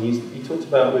passing. You talked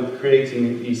about with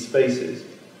creating these spaces,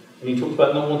 and you talked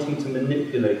about not wanting to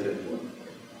manipulate everyone.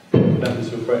 That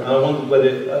was your phrase. And I wondered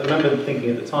whether, I remember thinking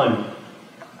at the time,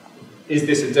 is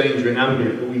this a danger in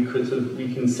ambient that we could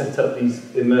we can set up these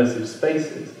immersive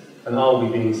spaces, and are we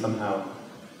being somehow,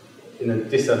 in a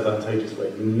disadvantageous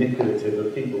way, manipulative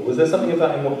of people? Was there something of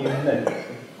that in what you meant?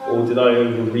 Or did I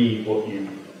overread what you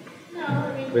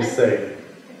were saying? I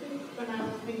think when I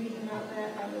was thinking about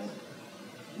that, I was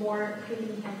more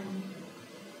thinking from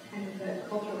kind of the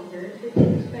cultural heritage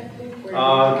perspective, where you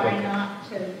try not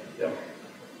to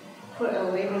put a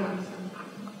label on something.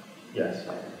 Yes.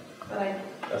 But I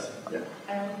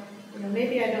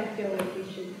maybe I don't feel like we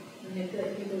should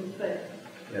manipulate people,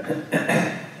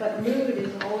 but mood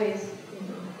is always,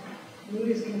 mood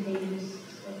is contagious.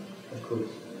 So. Of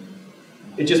course.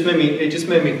 It just made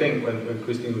me think when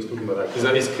Kristina was talking about that,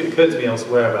 because it occurred to me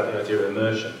elsewhere about the idea of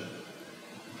immersion.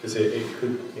 Because the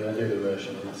idea of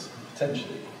immersion is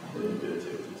potentially the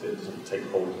ability to sort of take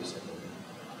hold of something,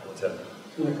 whatever.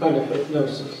 And a kind of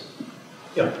hypnosis.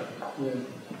 Yeah.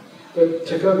 But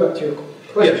to go back to your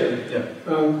question,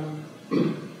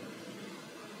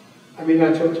 I mean,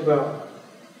 I talked about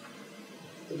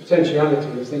the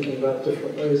potentiality of thinking about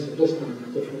different ways of listening,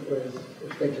 different ways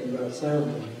of thinking about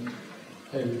sound,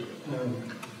 and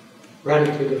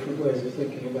radically different ways of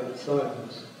thinking about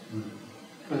silence.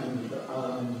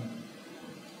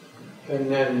 And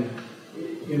then,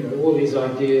 all these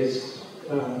ideas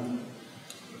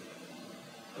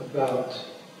about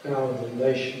our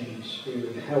relation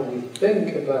to how we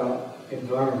think about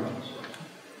environment.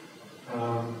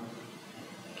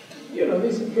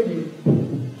 These are pretty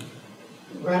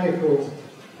radical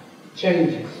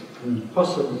changes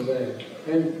possible there.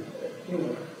 And,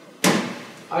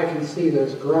 I can see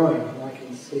those growing, and I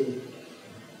can see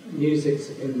musics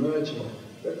emerging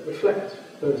that reflect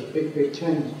those big, big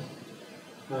changes.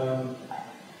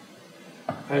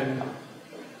 And,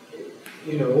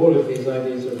 all of these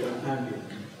ideas are about ambient,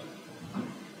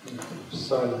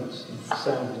 silence, and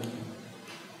sound, and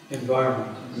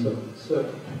environment, and so on. So,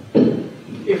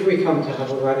 if we come to have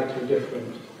a radically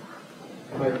different,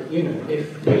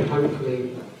 if we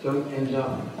hopefully don't end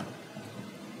up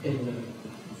in the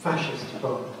fascist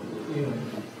part,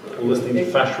 Or listening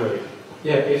to Fash Wave.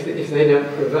 Yeah, if they don't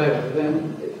prevail,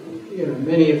 then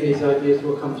many of these ideas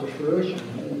will come to fruition,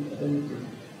 and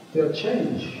they'll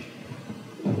change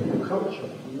culture,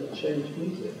 and they'll change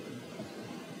music.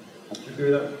 Do you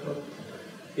agree with that?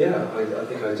 Yeah, I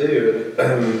think I do.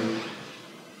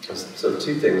 So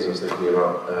two things I was thinking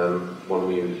about. One,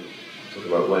 we talk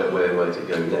about where might it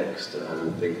go next, and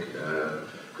I think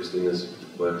Kristina's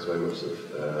work is very much sort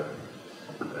of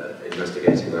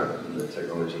investigating that and the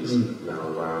technologies now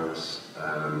around us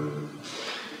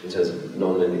in terms of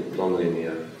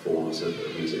non-linear forms of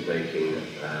music making.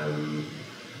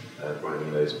 Brian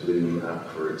Eno's Bloom app,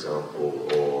 for example,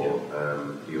 or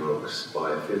Bjork's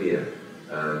Biophilia,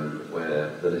 where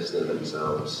the listener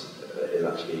themselves is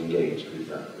actually engaged with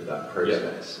that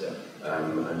process.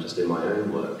 And just in my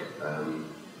own work,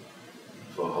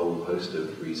 for a whole host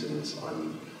of reasons,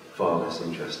 I'm far less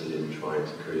interested in trying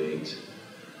to create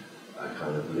a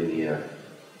kind of linear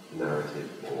narrative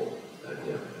or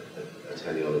a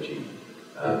teleology,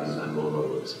 and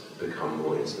more it's become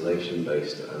more installation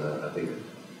based, and I think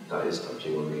that is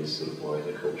touching on these sort of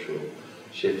wider cultural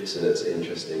shifts, and it's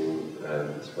interesting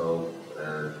as well.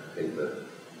 I think that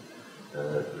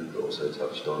we've also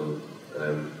touched on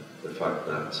the fact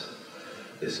that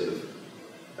this sort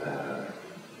of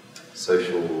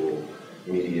social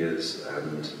medias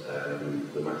and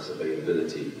the mass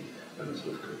availability and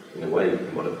sort of, in a way,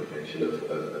 commodification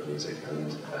of music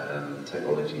and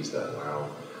technologies that allow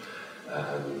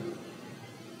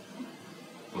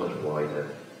much wider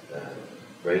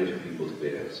range of people to be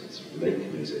able to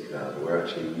make music now. We're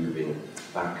actually moving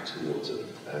back towards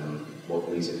what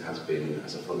music has been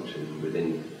as a function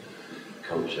within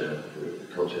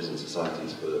cultures and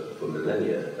societies for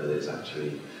millennia, and it's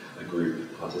actually a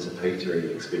group participatory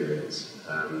experience,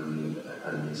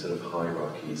 and sort of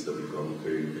hierarchies that we've gone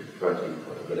through for actually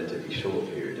a relatively short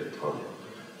period of time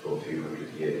for a few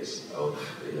hundred years of,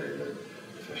 you know, the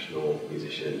professional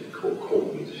musician,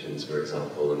 court musicians, for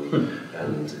example,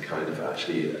 and kind of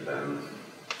actually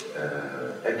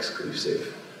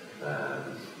exclusive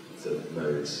sort of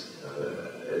modes.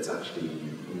 It's actually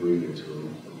moving to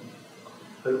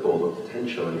hopeful or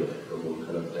potential anyway, for more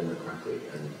kind of democratic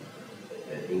and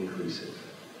inclusive.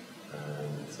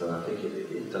 So I think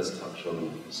it does touch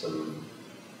on some,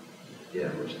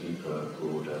 much deeper,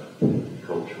 broader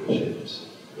cultural shifts,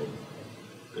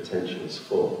 potentials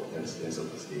for. There's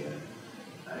obviously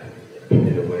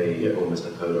in a way, almost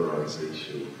a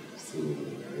polarization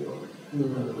seemingly going on at the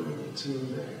moment.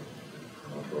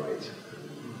 Hard right.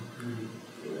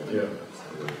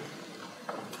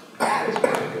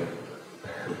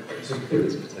 It's very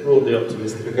good. It's broadly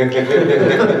optimistic.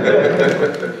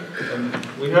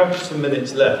 We have some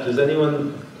minutes left. Does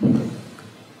anyone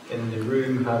in the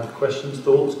room have questions,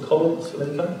 thoughts, comments of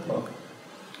any kind? Mark?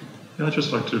 Yeah, I'd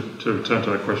just like to return to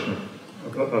that question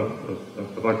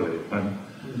of ugly.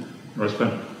 I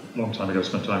spent a long time ago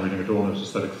spent time reading Adorno's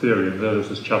aesthetic theory, and there's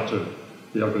this chapter,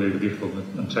 The Ugly, the Beautiful,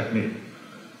 and Technique,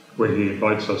 where he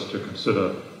invites us to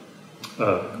consider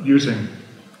using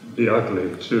the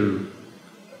ugly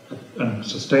and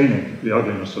sustaining the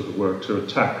ugliness of the work to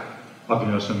attack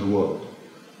ugliness in the world.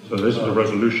 So this is a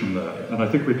resolution there, and I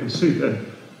think we can see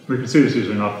this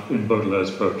easily enough in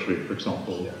Baudelaire's poetry, for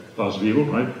example, Bas Wiel,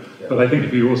 right? Yeah. But I think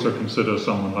if you also consider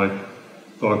someone like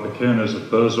Varg Vikernes of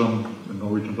Burzum, the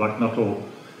Norwegian Black Metal,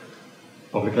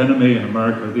 Public Enemy in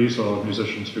America, these are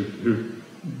musicians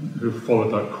who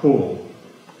followed that call.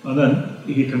 And then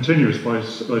he continues by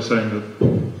saying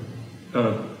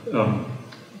that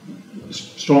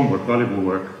strong work, valuable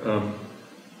work,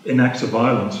 enacts a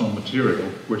violence on material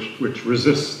which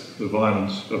resists the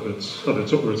violence of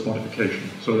its modification.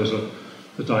 So there's a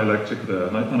dialectic there,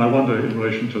 and I wonder in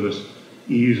relation to this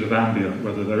ease of ambient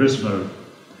whether there is no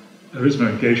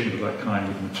engagement of that kind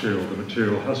with the material. The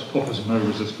material offers no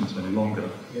resistance any longer.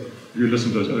 Yeah. If you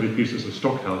listen to those early pieces of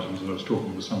Stockhausen's that I was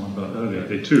talking to someone about earlier,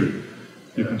 they too,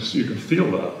 you can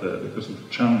feel that there because of the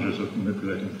challenges of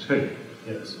manipulating the tape.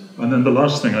 Yes. And then the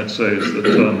last thing I'd say is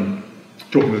that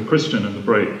talking with Kristin in the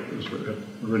break, it was a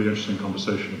really interesting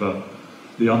conversation about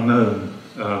the unknown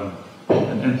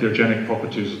and entheogenic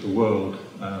properties of the world,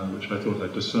 which I thought I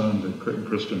discerned in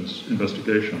Kristin's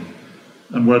investigation,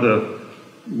 and whether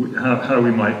how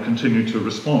we might continue to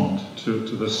respond to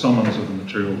the summons of the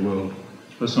material world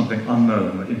as something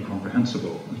unknown,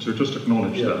 incomprehensible, and to just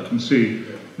acknowledge that and see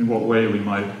in what way we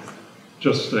might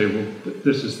just say, well,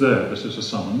 this is there, this is a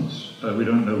summons, we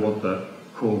don't know what that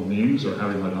call means or how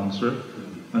we might answer it,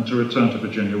 and to return to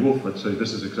Virginia Woolf, I'd say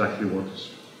this is exactly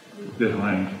what's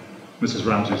behind Mrs.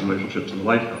 Ramsey's relationship to the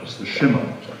lighthouse, the shimmer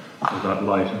of that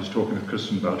light. I was talking to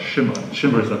Kristin about shimmer.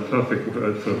 Shimmer is that perfect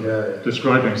word for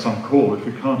describing some call which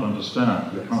we can't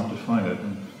understand, we can't define it,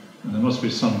 and there must be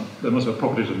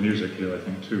properties of music here, I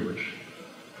think, too,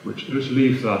 which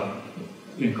leave that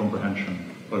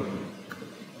incomprehension open.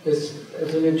 There's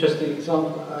an interesting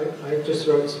example. I just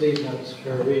wrote sleeve notes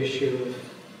for a reissue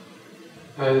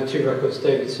of the two records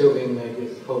David Sylvian made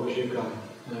with Paul Bajukai,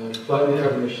 Flight and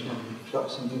Premonition and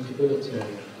Flux and Mutability.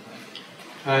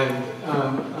 And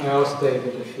I asked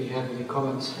David if he had any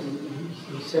comments, and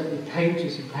he sent me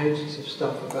pages and pages of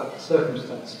stuff about the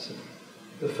circumstances of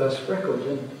the first record.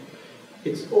 And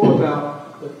it's all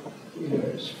about,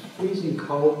 it's freezing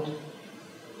cold,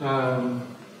 and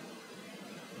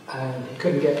he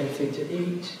couldn't get anything to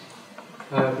eat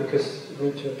because he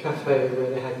went to a cafe where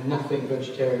they had nothing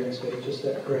vegetarian, so he just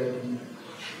ate bread. And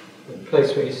the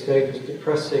place where he stayed was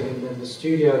depressing, and then the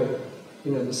studio,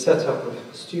 the setup of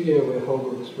the studio where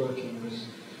Holger was working was,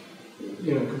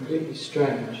 completely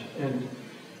strange. And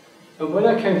when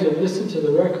I came to listen to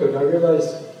the record, I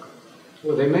realized,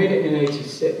 well, they made it in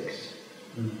 '86,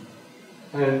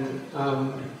 and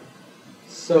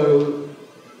so.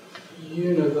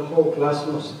 The whole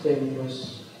Glasnost thing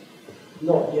was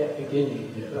not yet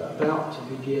beginning, but about to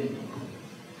begin.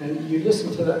 And you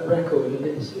listen to that record, and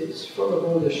it's full of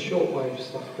all this shortwave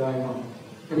stuff going on.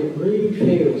 And it really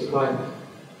feels like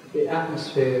the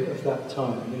atmosphere of that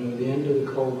time, the end of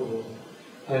the Cold War.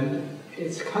 And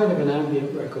it's kind of an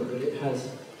ambient record, but it has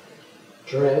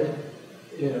dread,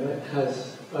 it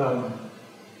has a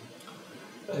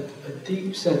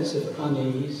deep sense of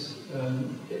unease.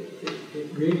 It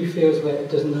really feels like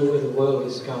it doesn't know where the world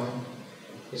is going.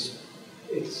 It's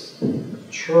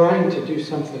trying to do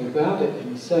something about it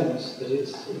in the sense that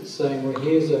it's saying, well,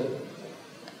 here's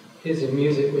a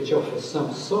music which offers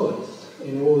some solace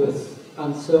in all this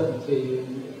uncertainty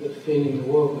and the feeling the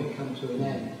world may come to an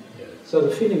end. So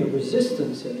the feeling of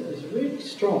resistance in it is really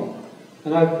strong.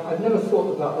 And I've never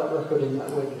thought about that record in that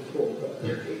way before, but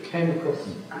it came across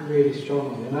really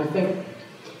strongly. And I think,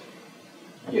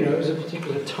 you know, it was a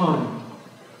particular time,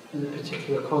 in a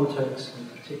particular context, in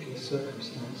particular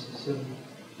circumstances,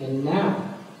 and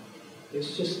now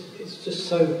it's just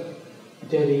so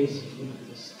dead easy, you know,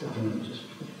 this stuff just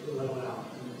blow out,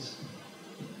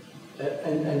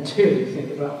 and until you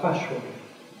think about fashion,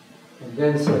 and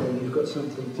then suddenly you've got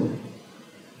something to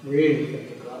really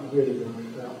think about and really worry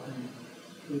about,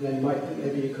 and then might think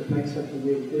maybe you could make something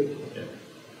really good. Yeah.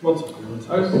 I was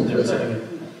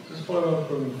just following on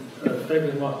from David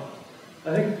and Mark.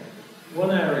 I think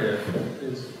one area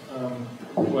is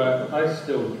where I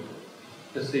still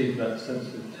perceive that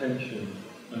sense of tension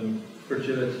and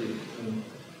fragility and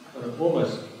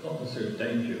almost, not necessarily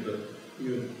danger, but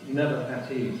you're never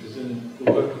at ease, is in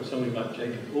the work of somebody like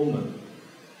Jacob Ullman,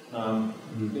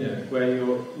 you know, where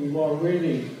you are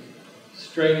really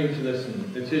straining to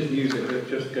listen. It is music that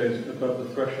just goes above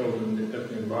the threshold of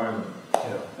the environment.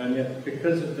 Yeah. And yet,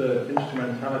 because of the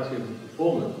instrumentality of the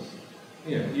performance,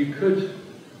 you know, you could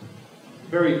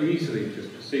very easily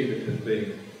just perceive it as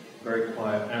being very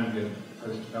quiet, ambient,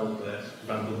 post-Elvis,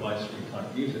 Vandal Vicery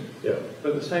type music. Yeah.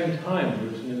 But at the same time,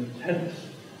 there is an intense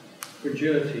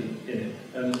fragility in it,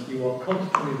 and you are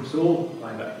constantly absorbed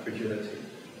by that fragility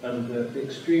and the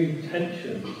extreme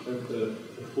tension of the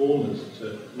performers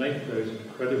to make those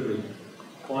incredibly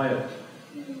quiet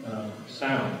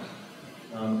sounds.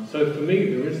 So for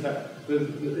me, there is that,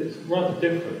 it's rather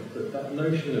different, but that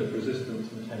notion of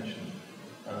resistance and tension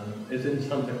is in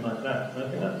something like that. And I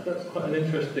think that's quite an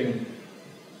interesting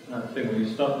thing when you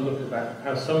start to look at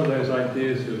how some of those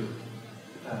ideas of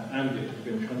ambient have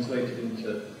been translated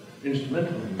into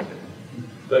instrumental music.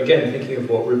 But again, thinking of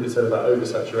what Rupert said about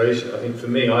oversaturation, I think for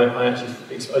me, I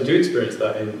do experience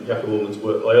that in Jacob Ullman's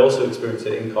work, but I also experience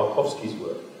it in Karkovsky's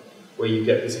work, where you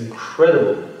get this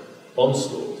incredible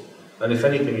onslaught, and if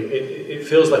anything, it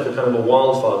feels like a kind of a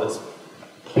wildfire that's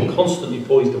constantly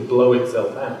poised to blow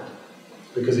itself out,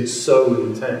 because it's so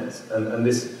intense, and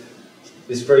this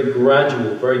very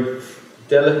gradual, very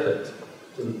delicate,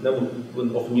 no one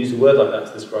wouldn't often use a word like that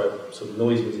to describe sort of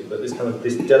noise music, but this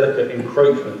delicate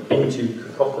encroachment into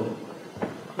cacophony.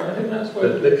 I think that's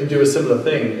where that can do a similar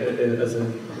thing.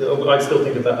 I still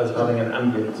think of that as having an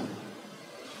ambient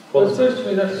quality. Well, so to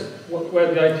me, that's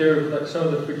where the idea of like some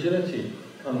of the fragility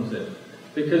comes in,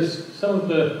 because some of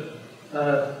the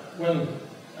when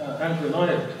Andrew and I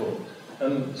have talked,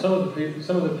 and some of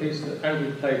the pieces that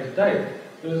Andrew played today,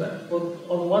 there was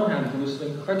on the one hand there was some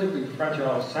incredibly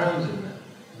fragile sounds in there.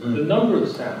 The number of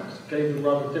sounds gave a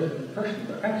rather different impression,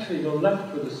 but actually you're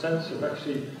left with a sense of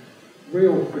actually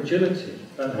real fragility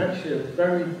and actually a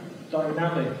very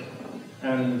dynamic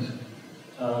and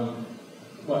a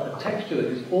texture that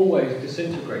is always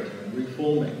disintegrating and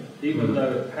reforming, even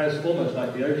though it has almost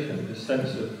like the ocean, this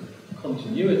sense of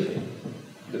continuity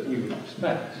that we would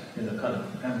expect in a kind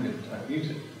of ambient type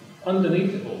music.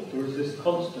 Underneath it all, there is this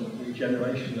constant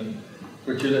regeneration and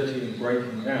fragility and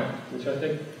breaking down, which I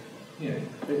think, you know,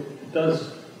 it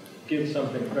does give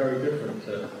something very different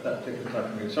to that particular type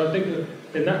of music. So I think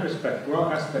that in that respect, there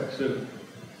are aspects of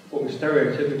what we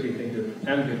stereotypically think of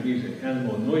ambient music and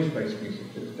more noise-based music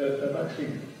of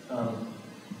actually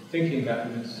thinking about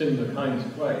it in similar kinds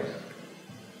of ways.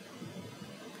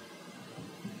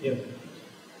 Yeah.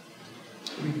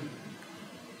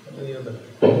 Any other?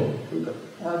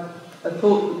 I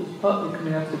thought it was partly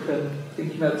coming out of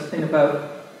thinking about this thing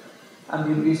about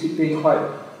ambient music being quite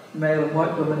male and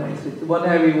white dominated. The one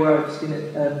area where I've seen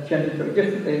it gendered very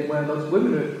differently and where lots of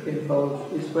women are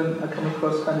involved is when I come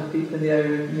across kind of people in the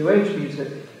area of New Age music,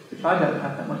 which I don't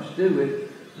have that much to do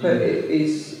with, but it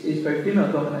is very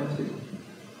female dominated.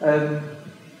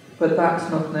 But that's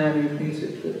not an area of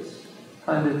music that's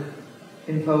kind of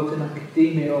involved in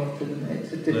academia often.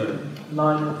 It's a different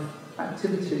line of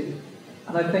activity.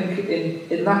 And I think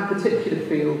in that particular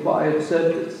field, what I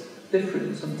observe that's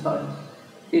different sometimes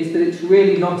is that it's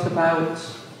really not about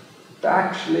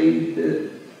actually the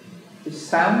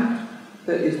sound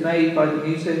that is made by the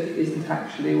music isn't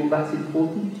actually all that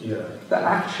important. Yeah. That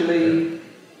actually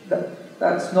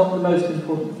that's not the most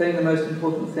important thing. The most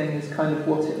important thing is kind of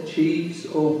what it achieves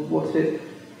or what it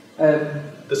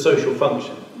the social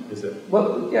function, is it?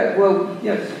 Well, yeah. Well,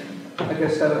 yes, I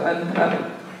guess so.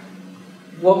 And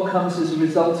what comes as a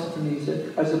result of the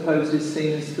music, I suppose, is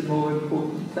seen as the more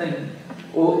important thing.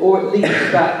 Or at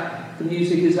least that the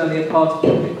music is only a part of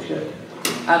the picture,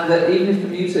 and that even if the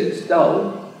music's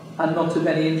dull and not of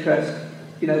any interest,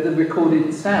 you know, the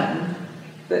recorded sound,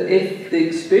 that if the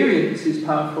experience is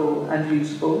powerful and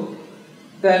useful,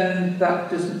 then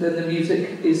then the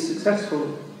music is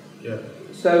successful. Yeah.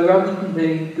 So rather than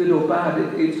being good or bad,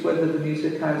 it's whether the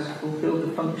music has fulfilled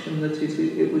the function that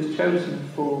it was chosen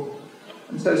for.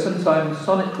 And so sometimes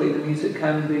sonically the music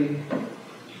can be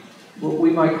what we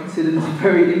might consider to be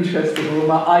very interesting,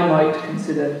 or I might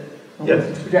consider,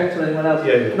 to project on anyone else,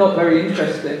 not very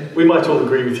interesting. We might all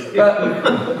agree with you.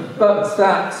 But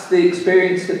that's the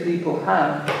experience that people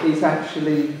have is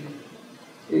actually,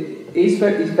 it's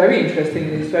very interesting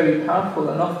and it's very powerful,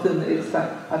 and often it's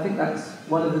that, I think that's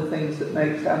one of the things that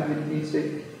makes ambient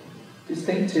music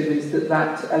distinctive, is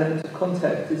that element of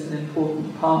context is an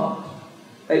important part.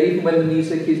 Even when the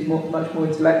music is much more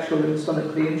intellectual and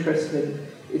sonically interesting,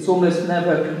 it's almost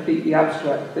never completely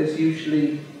abstract. There's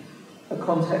usually a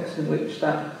context in which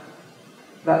that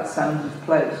sound is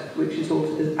placed, which is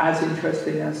also as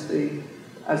interesting as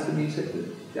the music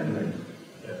that generates.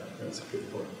 Yeah, that's a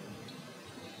good point.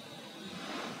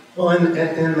 Well, in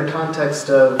the context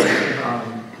of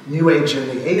New Age in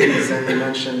the 80s, and you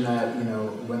mentioned that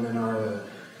women are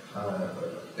a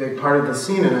big part of the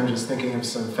scene, and I'm just thinking of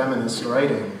some feminist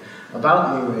writing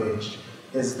about New Age,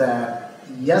 is that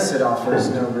yes, it offers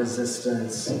no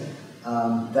resistance.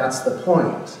 That's the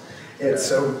point.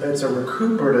 It's a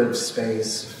recuperative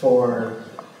space for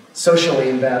socially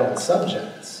embattled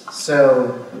subjects.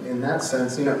 So in that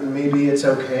sense, maybe it's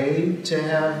okay to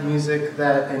have music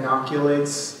that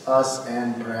inoculates us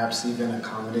and perhaps even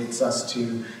accommodates us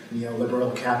to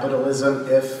neoliberal capitalism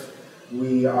if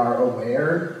we are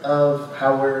aware of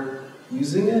how we're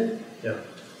using it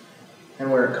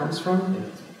and where it comes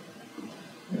from.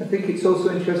 I think it's also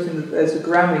interesting that there's a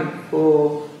Grammy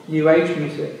for New Age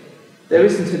music. There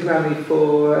isn't a Grammy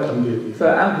for ambient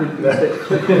music.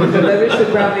 There is a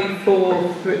Grammy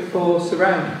for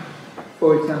surround,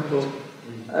 for example,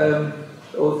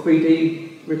 or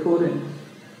 3D recording.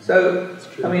 So,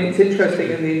 I mean, it's interesting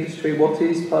in the industry what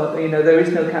is part. There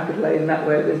is no capital A in that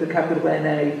way. There's a capital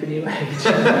NA for New Age. I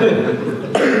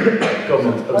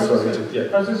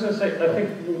was just going to say, I think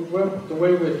the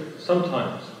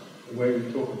way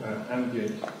we talk about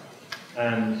ambient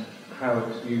and how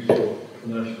it's used or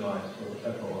commercialized or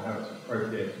whatever, or how it's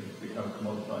appropriated to become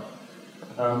commodified.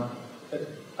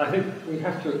 I think we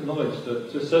have to acknowledge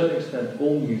that to a certain extent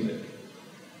all music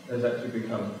has actually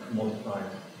become commodified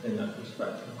in that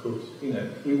respect. Of course.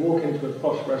 We walk into a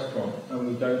posh restaurant and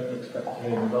we don't expect to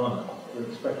hear Nirvana. We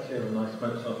expect to hear a nice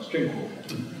Mozart string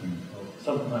quartet. Or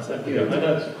something like that. I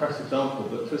know it's a crass example,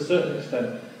 but to a certain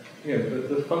extent,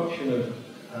 the function of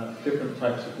different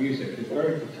types of music is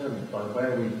very determined by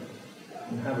where we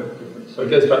inhabit different spaces. Well, it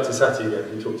goes back to Sati again,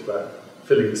 who talked about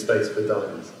filling the space for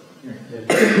diamonds.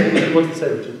 What did you say,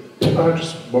 Richard?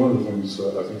 Just one of the things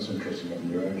that I think is interesting about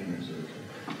New Age music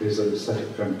is that it's set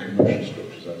up kind of commercial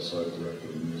structures outside the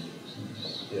regular music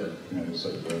business. They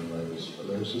set their own labels, but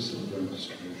there's just their own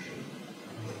distribution.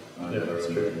 Their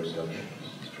own radio stations.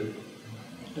 It's true.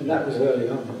 And that was early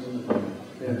on, wasn't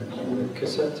it? The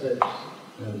cassette tapes.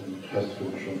 It has to be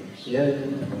insurance.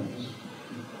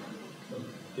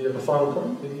 Do you have a final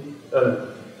comment?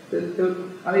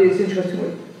 I mean, it's interesting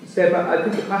what you say about. I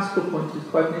think the classical point is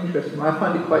quite an interesting one. I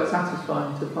find it quite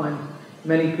satisfying to find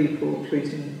many people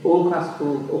treating all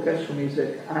classical orchestral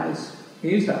music as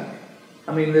music.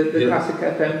 I mean, the classic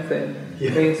FM thing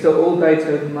means that all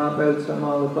Beethoven, Mozart,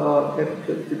 Mahler, Bach,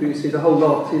 Debussy, the whole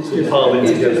lot is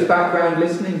just background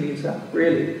listening music,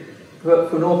 really,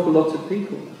 for an awful lot of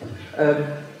people.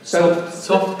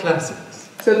 Soft classics.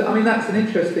 So, I mean, that's an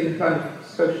interesting kind of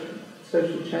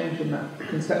social change in that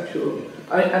conceptual.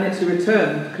 And it's a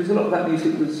return, because a lot of that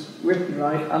music was written,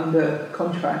 under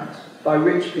contract by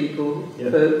rich people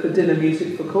for dinner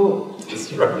music for court.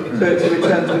 That's right. So it's a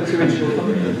return to its original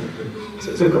function. So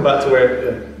we'll come back to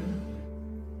where